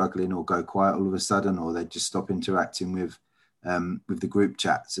could be struggling or go quiet all of a sudden, or they just stop interacting with the group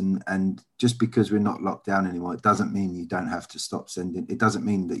chats. And just because we're not locked down anymore, it doesn't mean you don't have to stop sending. It doesn't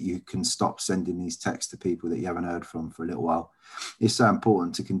mean that you can stop sending these texts to people that you haven't heard from for a little while. It's so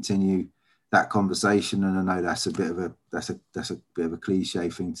important to continue that conversation. And I know that's a bit of a cliche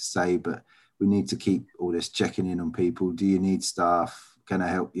thing to say, but we need to keep all this checking in on people. Do you need staff? Can I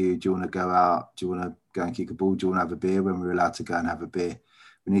help you? Do you want to go out? Do you want to go and kick a ball? Do you want to have a beer when we're allowed to go and have a beer?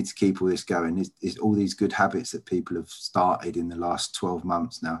 We need to keep all this going. It's all these good habits that people have started in the last 12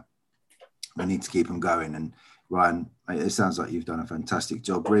 months now. We need to keep them going. And Ryan, it sounds like you've done a fantastic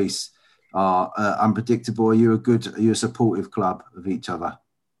job. Reece, Unpredictable, are you a supportive club of each other?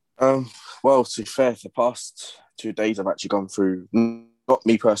 Well, to be fair, the past 2 days I've actually gone through, not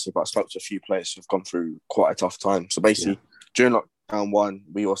me personally, but I spoke to a few players who've gone through quite a tough time. So basically, during lockdown 1,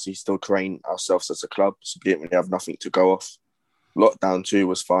 we obviously still trained ourselves as a club, so we didn't really have nothing to go off. Lockdown 2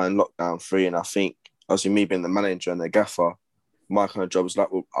 was fine. Lockdown 3, and I think, obviously, me being the manager and the gaffer, my kind of job is like,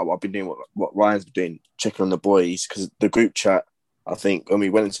 I've been doing what Ryan's been doing, checking on the boys, because the group chat, I think, when we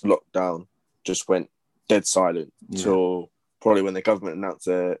went into lockdown, just went dead silent till probably when the government announced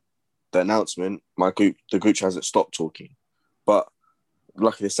the announcement. The group chat hasn't stopped talking. But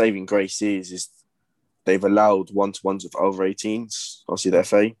luckily, the saving grace is they've allowed one-to-ones with over 18s, obviously the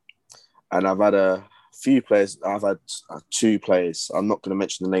FA. And I've had a few players, I've had 2 players, I'm not going to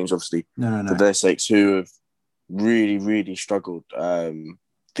mention the names, obviously, for their sakes, who have really, really struggled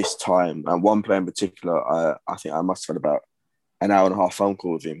this time. And one player in particular, I think I must have had about an hour and a half phone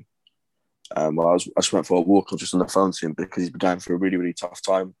call with him. I just went for a walk, I was just on the phone to him because he's been going through a really, really tough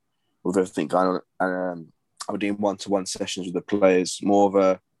time with everything going on. And I was doing one-to-one sessions with the players, more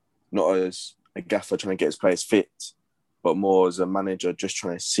of not as a gaffer trying to get his players fit, but more as a manager just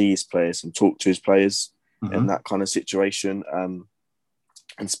trying to see his players and talk to his players in that kind of situation,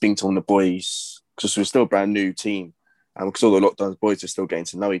 and speak to all the boys, because we're still a brand new team, and because all the lockdown boys are still getting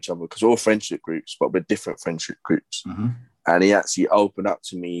to know each other, because we're all friendship groups, but we're different friendship groups. And he actually opened up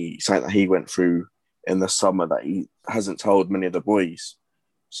to me something that he went through in the summer that he hasn't told many of the boys.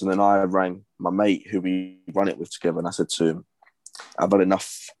 So then I rang my mate who we run it with together, and I said to him, I've had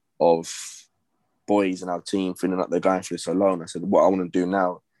enough of boys in our team feeling like they're going through this alone. I said, what I want to do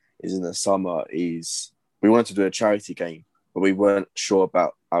now is in the summer is we wanted to do a charity game but we weren't sure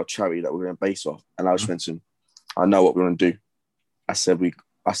about our charity that we're going to base off. And I just mentioned, I know what we're going to do. I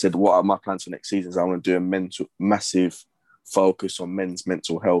said, what are my plans for next season? I want to do a massive focus on men's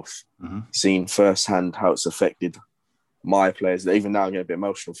mental health, seeing firsthand how it's affected my players. Even now, I'm getting a bit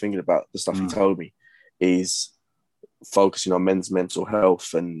emotional thinking about the stuff he told me, is focusing on men's mental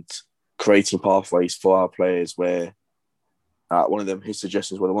health and creating pathways for our players where one of them, his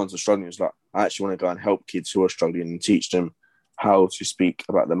suggestions were the ones that are struggling. It's like, I actually want to go and help kids who are struggling and teach them how to speak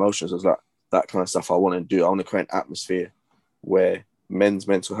about their emotions. It's like that kind of stuff I want to do. I want to create an atmosphere where men's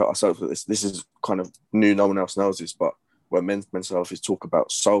mental health, so this is kind of new, no one else knows this, but where men's mental health is talked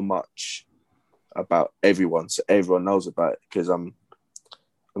about so much about everyone, so everyone knows about it, because I'm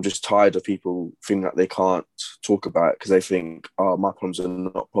just tired of people feeling like they can't talk about it because they think, oh, my problems are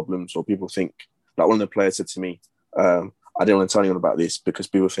not problems, or people think, like one of the players said to me, I didn't want to tell anyone about this because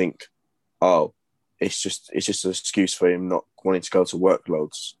people think, oh, it's just an excuse for him not wanting to go to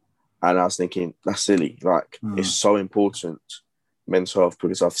workloads. And I was thinking, that's silly. Like, it's so important, mental health,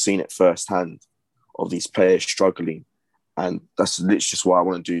 because I've seen it firsthand of these players struggling. And that's literally just why I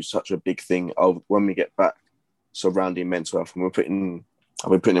want to do such a big thing of when we get back surrounding mental health. And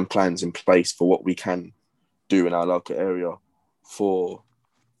I've been putting plans in place for what we can do in our local area for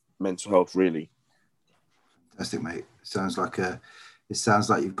mental health, really. Fantastic, mate. It sounds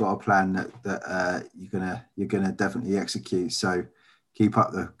like you've got a plan that you're gonna definitely execute. So keep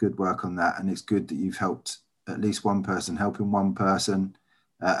up the good work on that. And it's good that you've helped at least one person. Helping one person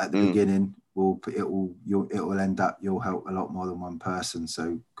at the beginning it will end up you'll help a lot more than one person.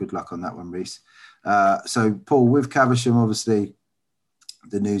 So good luck on that one, Reese. So Paul, with Caversham, obviously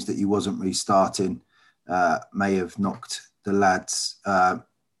the news that he wasn't restarting may have knocked the lads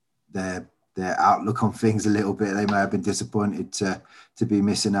their outlook on things a little bit. They may have been disappointed to be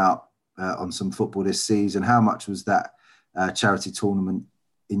missing out on some football this season. How much was that charity tournament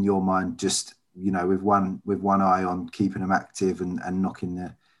in your mind, just, you know, with one eye on keeping them active and knocking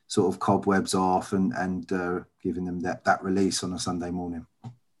the sort of cobwebs off and giving them that release on a Sunday morning?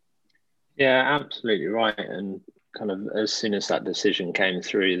 Yeah, absolutely right. And kind of as soon as that decision came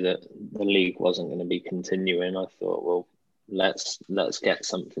through that the league wasn't going to be continuing, I thought, well, let's get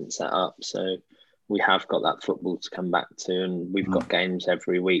something set up. So we have got that football to come back to, and we've got games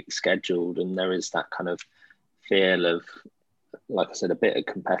every week scheduled, and there is that kind of feel of, like I said, a bit of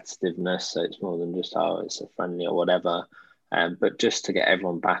competitiveness. So it's more than just, oh, it's a friendly or whatever. But just to get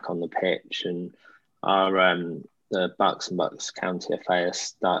everyone back on the pitch. And our the Bucks and Bucks County FA has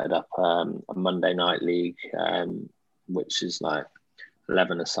started up a Monday night league, which is like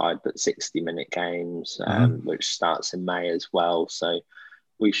 11-a-side, but 60-minute games, which starts in May as well. So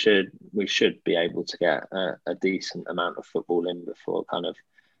we should be able to get a decent amount of football in before kind of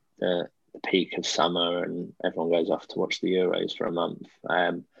the peak of summer and everyone goes off to watch the Euros for a month.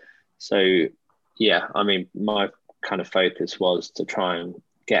 So yeah, I mean, my kind of focus was to try and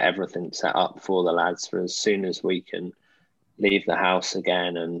get everything set up for the lads for as soon as we can leave the house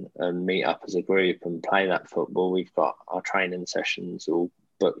again and meet up as a group and play that football. We've got our training sessions all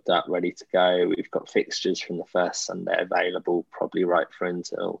booked up, ready to go. We've got fixtures from the first Sunday available, probably right for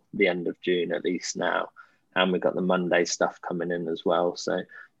until the end of June at least now. And we've got the Monday stuff coming in as well. So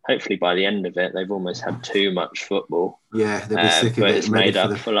hopefully by the end of it, they've almost had too much football. Yeah, they'll be sick of it. But it's made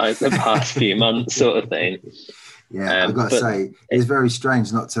up for like the past few months sort of thing. Yeah, I've got to say, it's very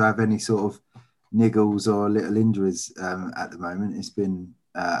strange not to have any sort of niggles or little injuries at the moment. It's been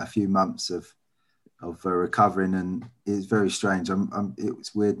a few months of recovering, and it's very strange.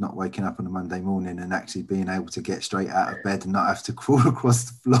 It's weird not waking up on a Monday morning and actually being able to get straight out of bed and not have to crawl across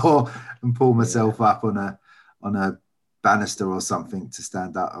the floor and pull myself up on a banister or something to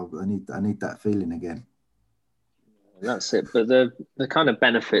stand up. I need that feeling again. That's it. But the kind of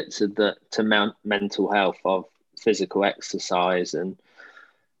benefits of mental health of physical exercise, and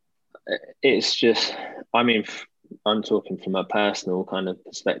it's just, I mean, I'm talking from a personal kind of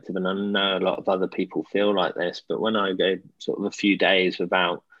perspective, and I know a lot of other people feel like this, but when I go sort of a few days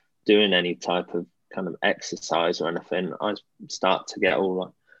without doing any type of kind of exercise or anything, I start to get all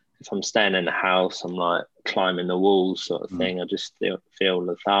like, if I'm staying in the house, I'm like climbing the walls sort of thing. I just feel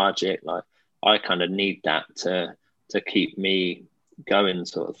lethargic. Like I kind of need that to keep me going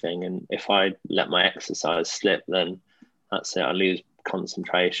sort of thing. And if I let my exercise slip, then that's it. I lose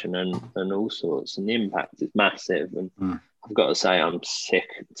concentration and all sorts, and the impact is massive. And I've got to say, I'm sick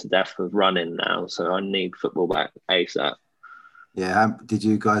to death of running now, so I need football back ASAP. Yeah, did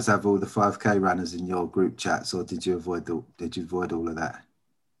you guys have all the 5K runners in your group chats, or did you avoid all of that?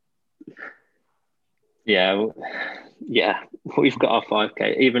 Yeah, we've got our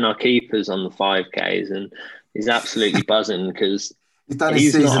 5K, even our keepers on the 5Ks, and He's absolutely buzzing because he's done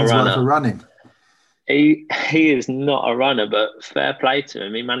his season's worth of running. He is not a runner, but fair play to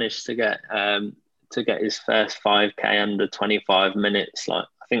him. He managed to get his first 5K under 25 minutes. Like,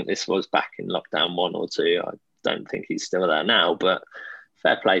 I think this was back in lockdown 1 or 2. I don't think he's still there now, but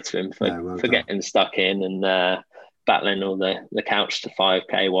fair play to him for getting stuck in and battling all the couch to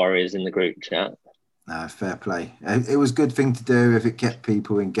 5K warriors in the group chat. No, fair play. It was a good thing to do if it kept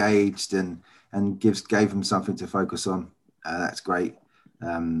people engaged and gave them something to focus on. That's great.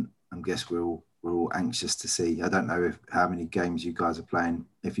 I guess we're all anxious to see. I don't know how many games you guys are playing.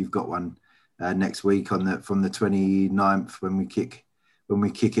 If you've got one next week from the 29th when we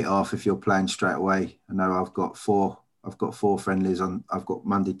kick it off, if you're playing straight away. I know I've got four friendlies on. I've got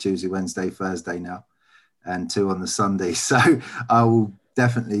Monday, Tuesday, Wednesday, Thursday now, and 2 on the Sunday. So I will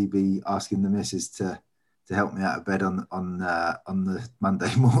definitely be asking the missus to help me out of bed on the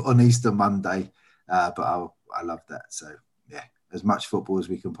Monday, on Easter Monday. But I love that. So yeah, as much football as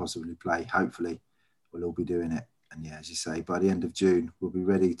we can possibly play. Hopefully, we'll all be doing it. And yeah, as you say, by the end of June, we'll be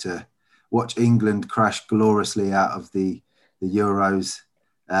ready to watch England crash gloriously out of the Euros,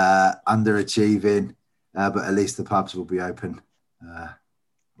 underachieving, but at least the pubs will be open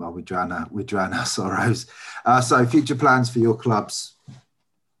while we drown our sorrows. So future plans for your clubs.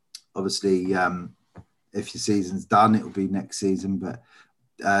 Obviously, if your season's done, it will be next season. But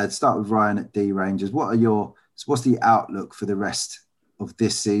start with Ryan at D Rangers. What's the outlook for the rest of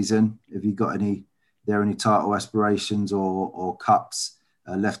this season? Have you got any title aspirations or cups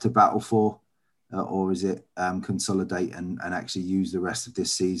left to battle for, or is it consolidate and actually use the rest of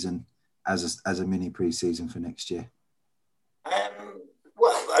this season as a mini pre-season for next year?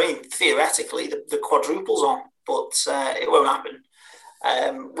 Well, I mean, theoretically, the quadruple's on, but it won't happen.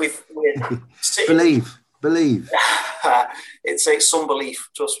 Believe. It takes some belief,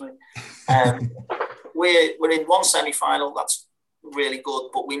 trust me. We're in one semi-final. That's really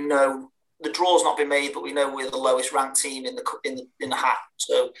good, but we know the draw's not been made. But we know we're the lowest ranked team in the hat.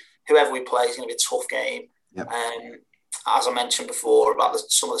 So whoever we play is going to be a tough game. Yep. As I mentioned before about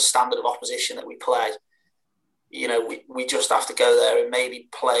some of the standard of opposition that we play, you know, we just have to go there and maybe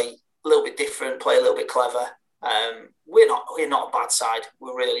play a little bit different, play a little bit clever. We're not a bad side.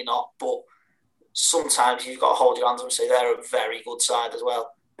 We're really not. But sometimes you've got to hold your hands up and say they're a very good side as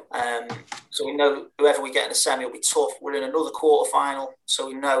well. So we know whoever we get in the semi will be tough. We're in another quarter final, so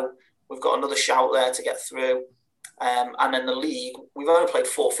we know we've got another shout there to get through. And then the league, we've only played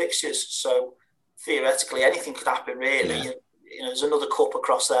 4 fixtures, so theoretically anything could happen. Really, yeah. You know, there's another cup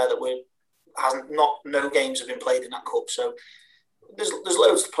across there that no games have been played in that cup, so there's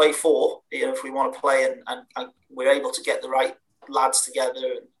loads to play for. You know, if we want to play and we're able to get the right lads together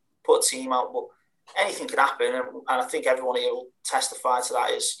and put a team out, but anything could happen, and I think everyone here will testify to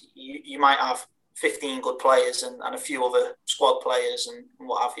that. Is you might have 15 good players and a few other squad players and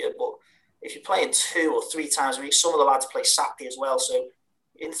what have you, but if you're playing 2 or 3 times a week, some of the lads play Saturday as well. So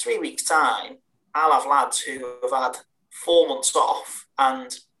in 3 weeks' time, I'll have lads who have had 4 months off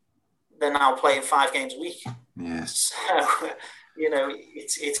and they're now playing 5 games a week. Yes. So, you know,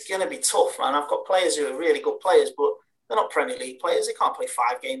 it's going to be tough, man. I've got players who are really good players, but they're not Premier League players. They can't play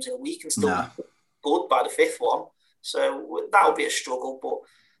 5 games in a week and still be good by the 5th one. So that'll be a struggle. But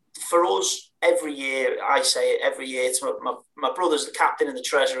for us, every year, I say it every year to my brother's the captain and the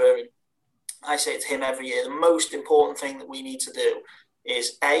treasurer, and I say it to him every year, the most important thing that we need to do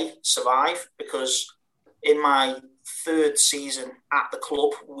is A, survive, because in my 3rd season at the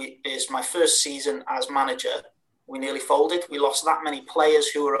club, is my 1st season as manager, we nearly folded. We lost that many players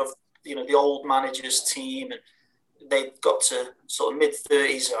who were of, you know, the old manager's team, and they got to sort of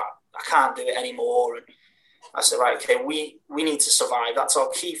mid-30s. I can't do it anymore. And I said, right, okay, we need to survive. That's our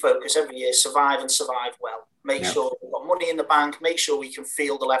key focus every year, survive and survive well. Make sure we've got money in the bank, make sure we can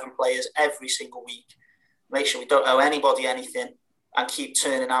field 11 players every single week, make sure we don't owe anybody anything, and keep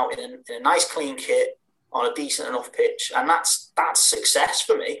turning out in a nice clean kit on a decent enough pitch. And that's success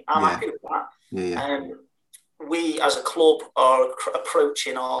for me. I'm happy with that. And we as a club are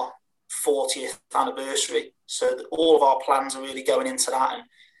approaching our 40th anniversary, so that all of our plans are really going into that.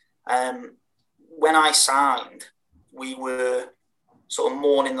 And when I signed, we were sort of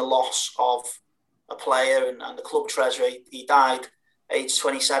mourning the loss of a player and the club treasurer. He died age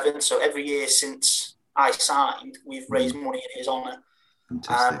 27. So every year since I signed, we've raised money in his honour.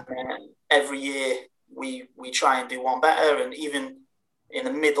 And every year we try and do one better. And even in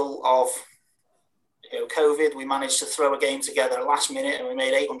the middle of COVID, we managed to throw a game together last minute and we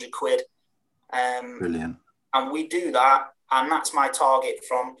made 800 quid. Brilliant. And we do that. And that's my target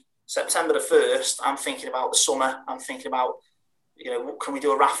from September the 1st. I'm thinking about the summer. I'm thinking about, can we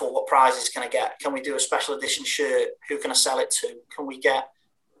do a raffle? What prizes can I get? Can we do a special edition shirt? Who can I sell it to? Can we get,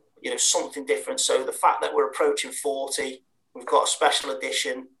 something different? So the fact that we're approaching 40, we've got a special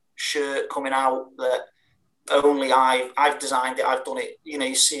edition shirt coming out that only I've designed it. I've done it.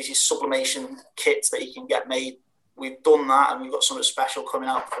 You see these sublimation kits that you can get made. We've done that, and we've got something special coming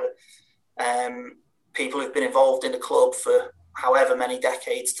out for people who've been involved in the club for however many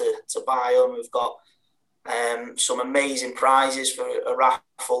decades to buy them. We've got some amazing prizes for a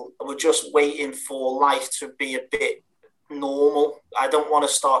raffle. We're just waiting for life to be a bit normal. I don't want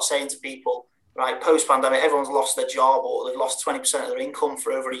to start saying to people, right, post-pandemic, everyone's lost their job or they've lost 20% of their income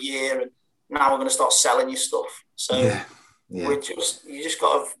for over a year, and now we're going to start selling you stuff. So you just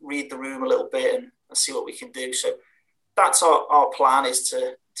got to read the room a little bit and see what we can do. So that's our plan, is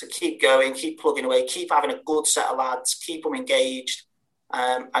to keep going, keep plugging away, keep having a good set of lads, keep them engaged,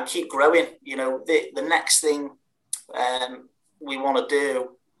 and keep growing. The next thing we want to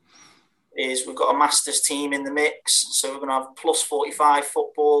do is we've got a Masters team in the mix. So we're going to have plus 45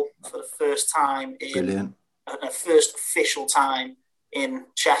 football for the first time first official time in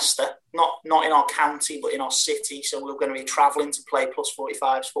Chester, not in our county, but in our city. So we're going to be travelling to play plus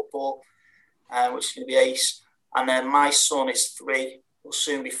 45s football, which is going to be ace. And then my son is 3, will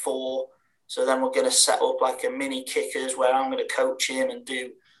soon be 4. So then we're going to set up like a mini kickers where I'm going to coach him and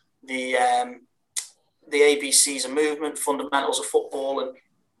do the ABCs of movement, fundamentals of football, and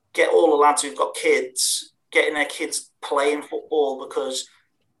get all the lads who've got kids, getting their kids playing football, because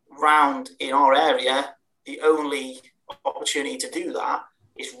round in our area, the only opportunity to do that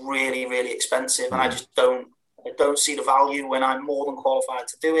is really, really expensive. And I just don't see the value when I'm more than qualified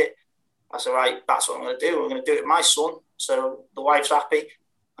to do it. I said, right, that's what I'm going to do. We're going to do it with my son. So the wife's happy.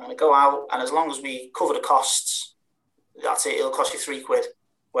 I'm going to go out, and as long as we cover the costs, that's it. It'll cost you £3.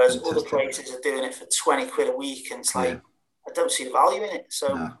 Whereas other places are doing it for £20 a week, and it's like, I don't see the value in it.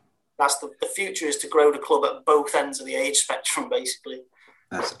 So that's the future, is to grow the club at both ends of the age spectrum, basically.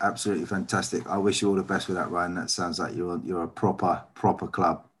 That's absolutely fantastic. I wish you all the best with that, Ryan. That sounds like you're a proper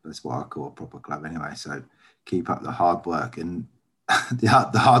club. That's what I call a proper club anyway. So keep up the hard work. And the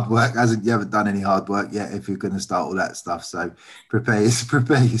hard work you haven't done any hard work yet if you're going to start all that stuff. So prepare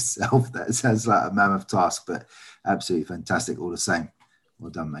yourself. That sounds like a mammoth task, but absolutely fantastic all the same.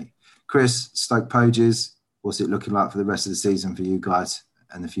 Well done, mate. Chris, Stoke Poges, what's it looking like for the rest of the season for you guys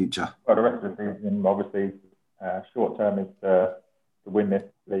and the future? Well, the rest of the season, obviously, short term is to win this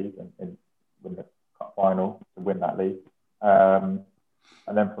league and win the cup final, to win that league. And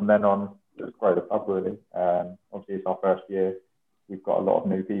then from then on, just grow the club, really. Obviously, it's our first year. We've got a lot of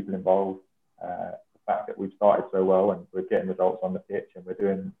new people involved. The fact that we've started so well and we're getting results on the pitch and we're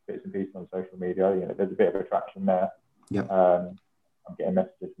doing bits and pieces on social media, there's a bit of attraction there. Yep. I'm getting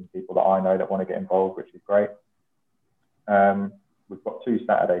messages from people that I know that want to get involved, which is great. We've got 2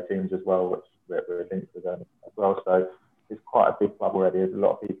 Saturday teams as well, which we're linked with them as well. So it's quite a big club already. There's a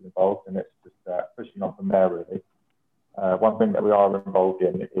lot of people involved, and it's just pushing on from there, really. One thing that we are involved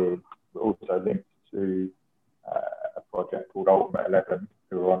in is we're also linked to a project called Ultimate 11,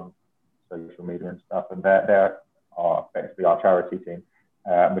 who are on social media and stuff, and they're effectively our charity team.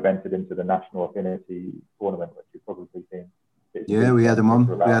 We've entered into the National Affinity Tournament, which you've probably seen. Yeah, we had them on.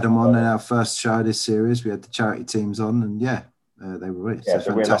 We had them on in our first show of this series. We had the charity teams on, and they were really a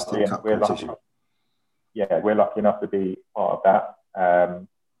fantastic cup competition. We're lucky enough to be part of that,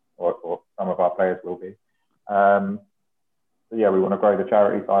 or some of our players will be. We want to grow the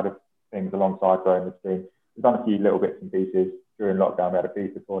charity side of things alongside growing the team. We've done a few little bits and pieces. During lockdown, we had a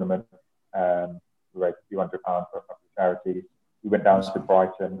FIFA tournament. We raised a few £100 for a couple of charities. We went down to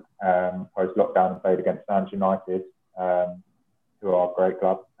Brighton post-lockdown and played against Sands United, who are a great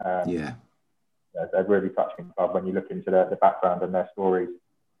club. They're a really touching club when you look into the background and their stories.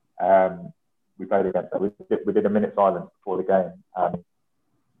 We played against them. We did a minute silence before the game.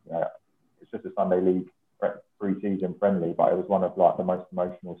 It's just a Sunday League pre-season friendly, but it was one of the most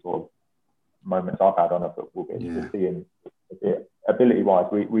emotional sort of moments I've had on a football pitch. Just seeing ability-wise,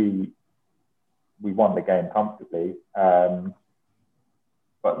 we won the game comfortably,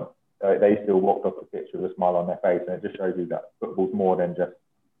 but they still walked off the pitch with a smile on their face, and it just shows you that football's more than just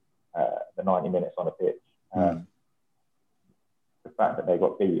the 90 minutes on a pitch. The fact that they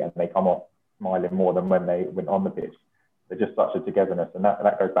got beat and they come off smiling more than when they went on the pitch, they're just such a togetherness, and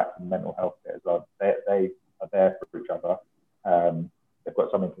that goes back to the mental health bit as well. They are there for each other. They've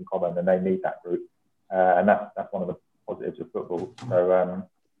got something in common, and they need that group, and that's one of the positives of football. So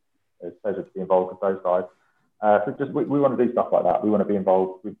it's a pleasure to be involved with those guys. We want to do stuff like that. We want to be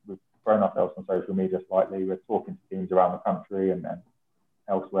involved. We've grown ourselves on social media slightly. We're talking to teams around the country and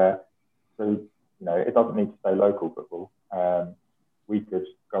elsewhere. So it doesn't need to stay local football. we could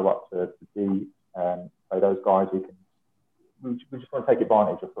go up to D, so those guys we just want to take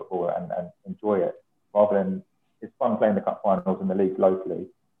advantage of football and enjoy it, rather than, it's fun playing the cup finals in the league locally,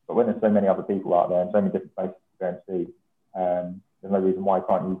 but when there's so many other people out there and so many different places to go and see, there's no reason why you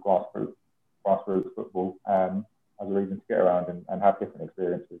can't use grassroots football as a reason to get around and have different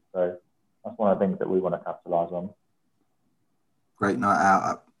experiences. So that's one of the things that we want to capitalise on. Great night out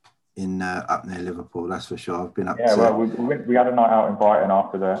up near Liverpool, that's for sure. I've been up. Yeah, well, we had a night out in Brighton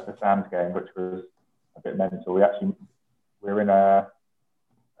after the Sands game, which was a bit mental. We're in a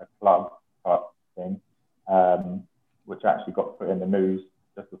club type thing, which actually got put in the news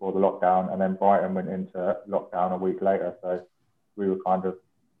just before the lockdown, and then Brighton went into lockdown a week later, so we were kind of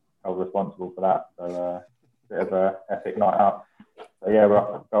held responsible for that. So a bit of a epic night out. So yeah,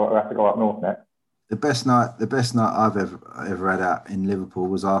 we'll have to go up north next. The best night I've ever had out in Liverpool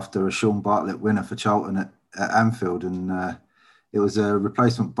was after a Sean Bartlett winner for Charlton at Anfield, and it was a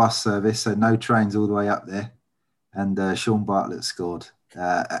replacement bus service, so no trains all the way up there. And Sean Bartlett scored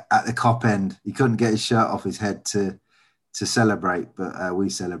at the Kop end. He couldn't get his shirt off his head to celebrate, but we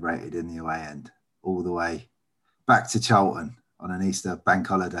celebrated in the away end all the way back to Charlton on an Easter bank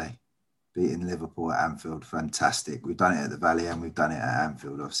holiday, beating Liverpool at Anfield. Fantastic. We've done it at the Valley and we've done it at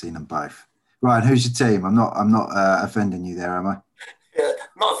Anfield. I've seen them both. Ryan, who's your team? I'm not offending you there, am I? Yeah,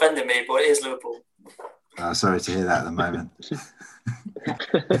 not offending me, but it is Liverpool. Sorry to hear that at the moment.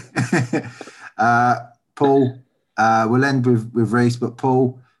 Paul, we'll end with Reece, but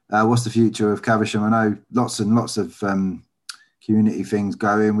Paul, what's the future of Caversham? I know lots and lots of community things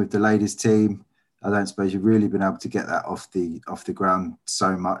going with the ladies team. I don't suppose you've really been able to get that off the ground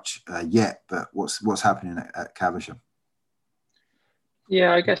so much yet, but what's happening at Caversham?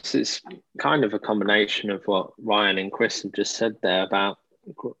 Yeah, I guess it's kind of a combination of what Ryan and Chris have just said there about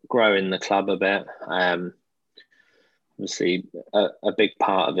growing the club a bit. Obviously, a big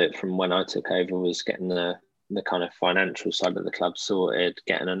part of it from when I took over was getting the kind of financial side of the club sorted,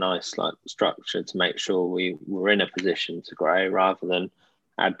 getting a nice structure to make sure we were in a position to grow, rather than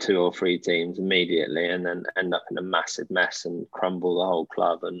add 2 or 3 teams immediately and then end up in a massive mess and crumble the whole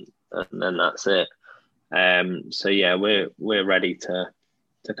club, and then that's it. So yeah, we're ready to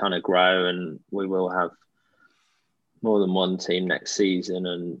kind of grow, and we will have more than one team next season,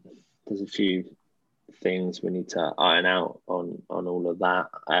 and there's a few things we need to iron out on all of that.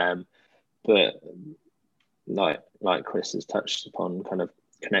 But like Chris has touched upon, kind of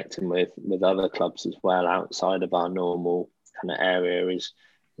connecting with other clubs as well outside of our normal kind of area is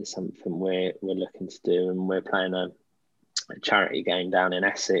something we're looking to do, and we're playing a charity game down in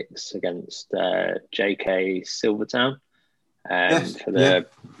Essex against JK Silvertown for the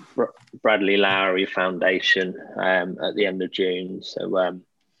Bradley Lowry Foundation at the end of June. So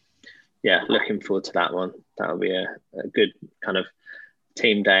yeah, looking forward to that one. That'll be a good kind of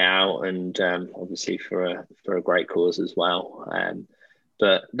team day out, and obviously for a great cause as well.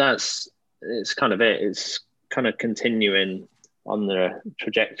 But it's kind of it. It's kind of continuing on the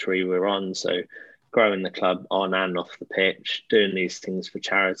trajectory we're on. So growing the club on and off the pitch, doing these things for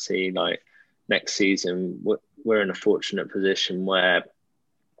charity. Like next season, we're in a fortunate position where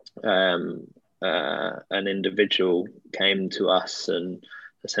an individual came to us and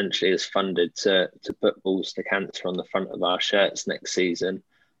essentially is funded to put Balls to Cancer on the front of our shirts next season,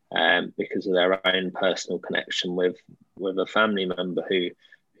 because of their own personal connection with a family member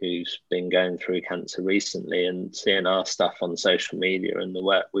who's been going through cancer recently, and seeing our stuff on social media and the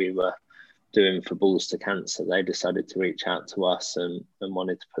work we were doing for Balls to Cancer, they decided to reach out to us and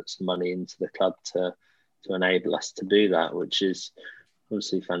wanted to put some money into the club to enable us to do that, which is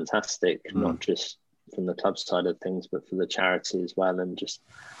obviously fantastic, not just from the club side of things, but for the charity as well, and just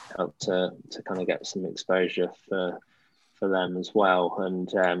help to kind of get some exposure for them as well. And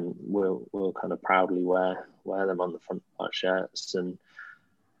we'll kind of proudly wear them on the front of our shirts. And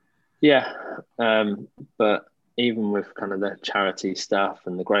yeah, but even with kind of the charity stuff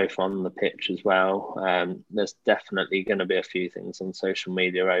and the growth on the pitch as well, there's definitely going to be a few things on social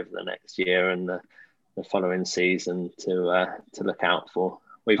media over the next year and the following season to look out for.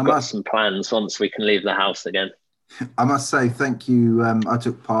 We've got some plans once we can leave the house again. I must say thank you. I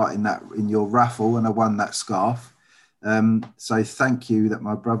took part in your raffle and I won that scarf. So thank you that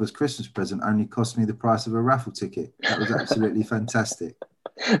my brother's Christmas present only cost me the price of a raffle ticket. That was absolutely fantastic.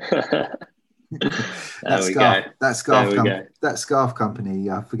 That scarf company,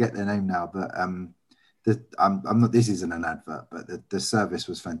 I forget their name now, but I'm not. This isn't an advert, but the service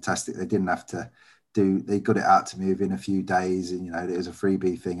was fantastic. They didn't have to they got it out to me within a few days, and it was a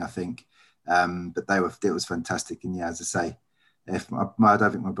freebie thing, I think. But it was fantastic, and yeah, as I say, I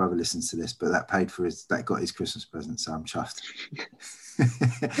don't think my brother listens to this, but that got his Christmas present, so I'm chuffed.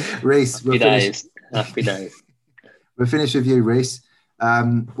 Reese, Happy days. We're finished with you, Reese.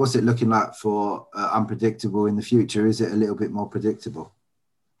 What's it looking like for Unpredictable in the future? Is it a little bit more predictable?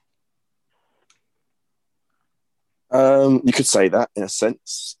 You could say that in a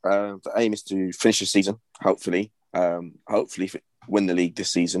sense. The aim is to finish the season, hopefully win the league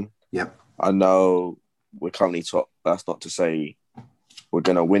this season. Yep. I know we're currently top. That's not to say we're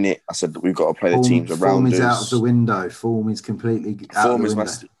going to win it. I said that we've got to play the teams around us. Form is out of the window. Form is completely out of the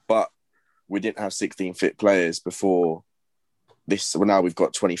window. But we didn't have 16 fit players before this. Well, now we've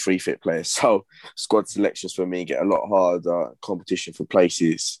got 23 fit players. So squad selections for me get a lot harder. Competition for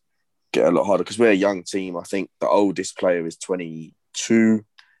places get a lot harder because we're a young team. I think the oldest player is 22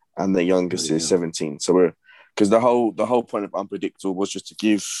 and the youngest is 17. So because the whole point of Unpredictable was just to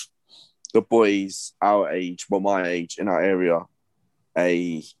give the boys our age, well, my age in our area,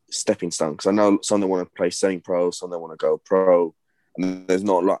 a stepping stone. Because I know some that want to play semi-pro, some that want to go pro, and there's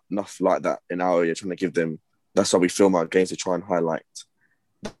not enough like that in our area. Trying to give them. That's why we film our games to try and highlight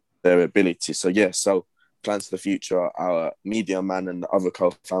their ability. So so plans for the future. Our media man and the other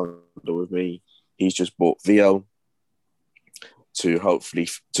co-founder with me, he's just bought VO to hopefully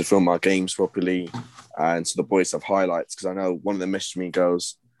to film our games properly, and so the boys have highlights. Because I know one of them messaged me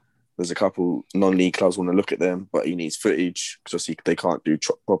goes, there's a couple non-league clubs want to look at them, but he needs footage because obviously they can't do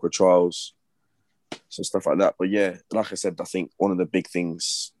proper trials, so stuff like that. But yeah, like I said, I think one of the big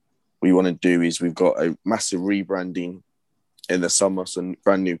things we want to do is we've got a massive rebranding in the summer, some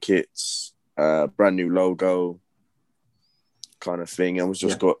brand new kits, brand new logo, kind of thing. And was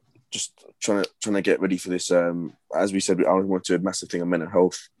just trying to get ready for this. As we said, I want to do a massive thing on mental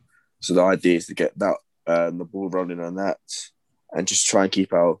health. So the idea is to get that the ball rolling on that, and just try and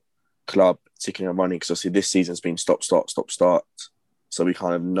keep our club ticking and running. Because obviously this season's been stop, start. So we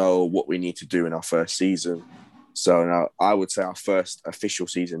kind of know what we need to do in our first season. So now I would say our first official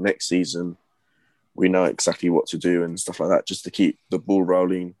season next season, we know exactly what to do and stuff like that, just to keep the ball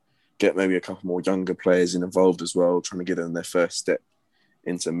rolling, get maybe a couple more younger players involved as well, trying to get them their first step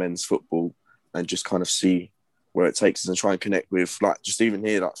into men's football and just kind of see where it takes us and try and connect with, like, just even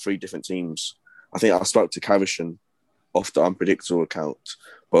here, like 3 different teams. I think I spoke to Caversham off the Unpredictable account,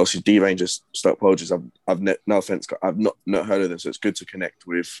 but also D Rangers, Stoke Poachers, I've no offence, I've not heard of them, so it's good to connect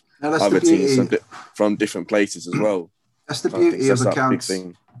with other teams from different places as well. That's the beauty of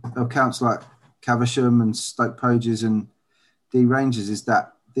accounts like Caversham and Stoke Poachers and D Rangers, is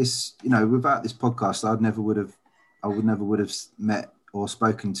that this, without this podcast, I would never would have met or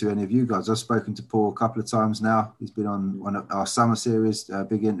spoken to any of you guys. I've spoken to Paul a couple of times now. He's been on one of our summer series,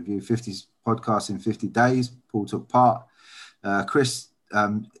 big interview, 50s podcast in 50 days. Paul took part. Chris,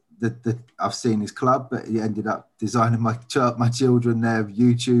 I've seen his club, but he ended up designing my children their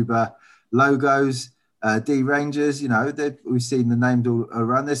YouTuber logos. D Rangers, we've seen the names all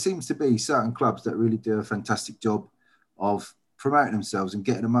around. There seems to be certain clubs that really do a fantastic job of promoting themselves and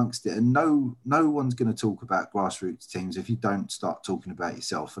getting amongst it. And no one's going to talk about grassroots teams if you don't start talking about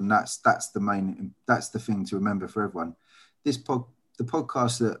yourself. And that's the thing to remember for everyone. The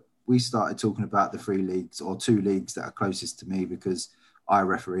podcast that we started talking about the 3 leagues or 2 leagues that are closest to me because I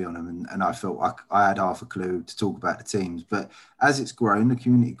referee on them, and I felt like I had half a clue to talk about the teams. But as it's grown, the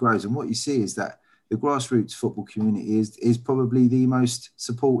community grows, and what you see is that the grassroots football community is probably the most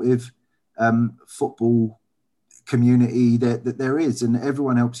supportive football community that there is, and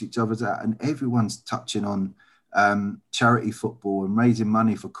everyone helps each other out, and everyone's touching on charity football and raising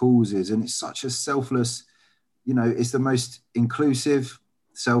money for causes. And it's such a selfless, it's the most inclusive,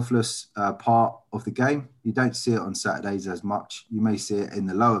 selfless part of the game. You don't see it on Saturdays as much. You may see it in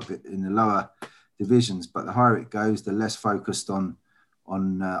the lower divisions, but the higher it goes, the less focused on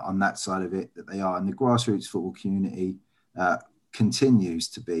that side of it that they are. And the grassroots football community continues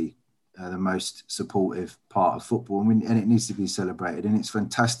to be the most supportive part of football, and it needs to be celebrated. And it's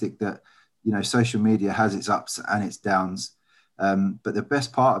fantastic that social media has its ups and its downs, but the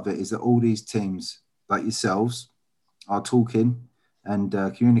best part of it is that all these teams like yourselves are talking and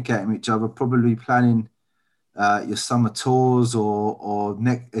communicating with each other, probably planning your summer tours or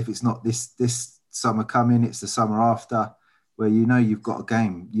if it's not this summer coming, it's the summer after, where you've got a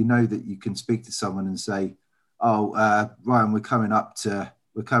game, that you can speak to someone and say, Ryan, we're coming up to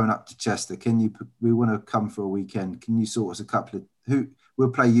Chester. We want to come for a weekend. Can you sort us a couple of we'll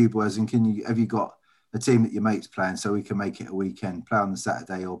play you boys, and have you got a team that your mates playing so we can make it a weekend, play on the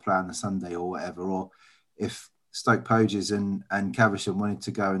Saturday or play on the Sunday or whatever. Or if Stoke Poachers and Caversham wanted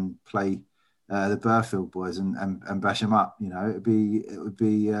to go and play the Burfield boys and bash them up, it would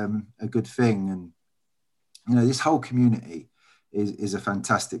be a good thing. And this whole community is a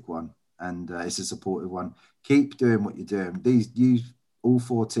fantastic one, and it's a supportive one. Keep doing what you're doing. All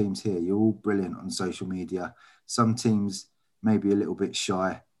 4 teams here, you're all brilliant on social media. Some teams may be a little bit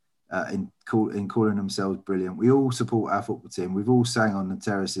shy in calling themselves brilliant. We all support our football team. We've all sang on the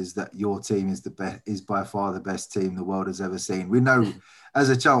terraces that your team is by far the best team the world has ever seen. We know, as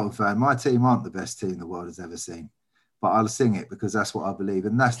a Charlton fan, my team aren't the best team the world has ever seen, but I'll sing it because that's what I believe,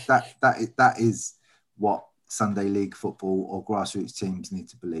 and that is what Sunday League football or grassroots teams need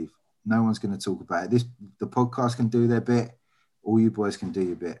to believe. No one's going to talk about it. The podcast can do their bit. All you boys can do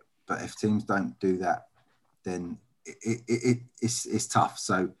your bit. But if teams don't do that, then it's tough.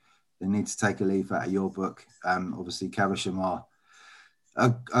 So they need to take a leaf out of your book. Obviously, Caversham are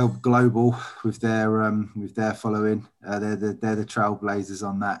global with their following. They're the trailblazers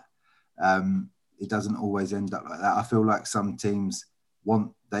on that. It doesn't always end up like that. I feel like some teams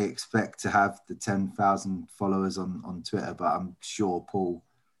they expect to have the 10,000 followers on Twitter, but I'm sure Paul,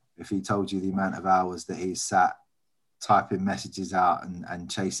 if he told you the amount of hours that he's sat typing messages out and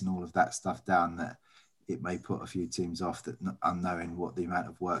chasing all of that stuff down, that it may put a few teams off, that unknowing what the amount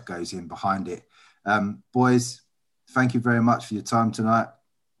of work goes in behind it. Boys, thank you very much for your time tonight.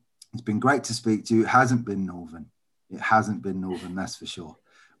 It's been great to speak to you. It hasn't been Northern, that's for sure.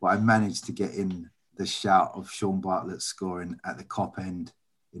 But I managed to get in the shout of Sean Bartlett scoring at the Cop End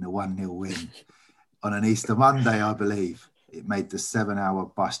in a 1-0 win on an Easter Monday, I believe. It made the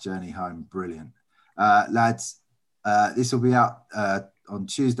 7-hour bus journey home brilliant. Lads, this will be out on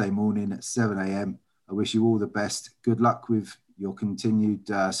Tuesday morning at 7 a.m. I wish you all the best. Good luck with your continued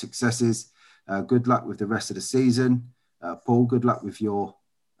successes. Good luck with the rest of the season. Paul, good luck with your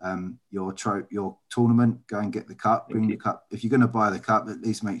tournament. Go and get the cup. Bring the cup. If you're going to buy the cup, at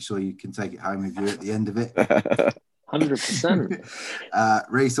least make sure you can take it home with you at the end of it. 100%.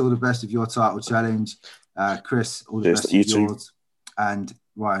 Reece, all the best with your title challenge. Chris, all the best with yours. And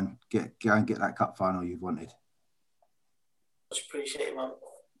Ryan, go and get that cup final you've wanted. Much appreciated, man.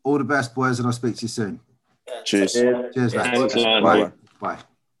 All the best, boys, and I'll speak to you soon. Yeah, Cheers. Cheers, lads. Bye. Bye.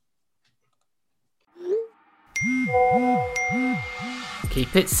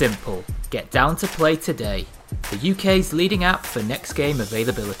 Keep it simple. Get Down to Play today, the UK's leading app for next game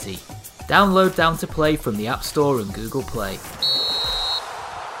availability. Download Down to Play from the App Store and Google Play.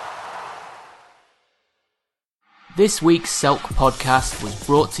 This week's Selk podcast was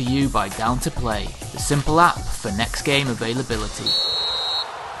brought to you by Down to Play, the simple app for next game availability.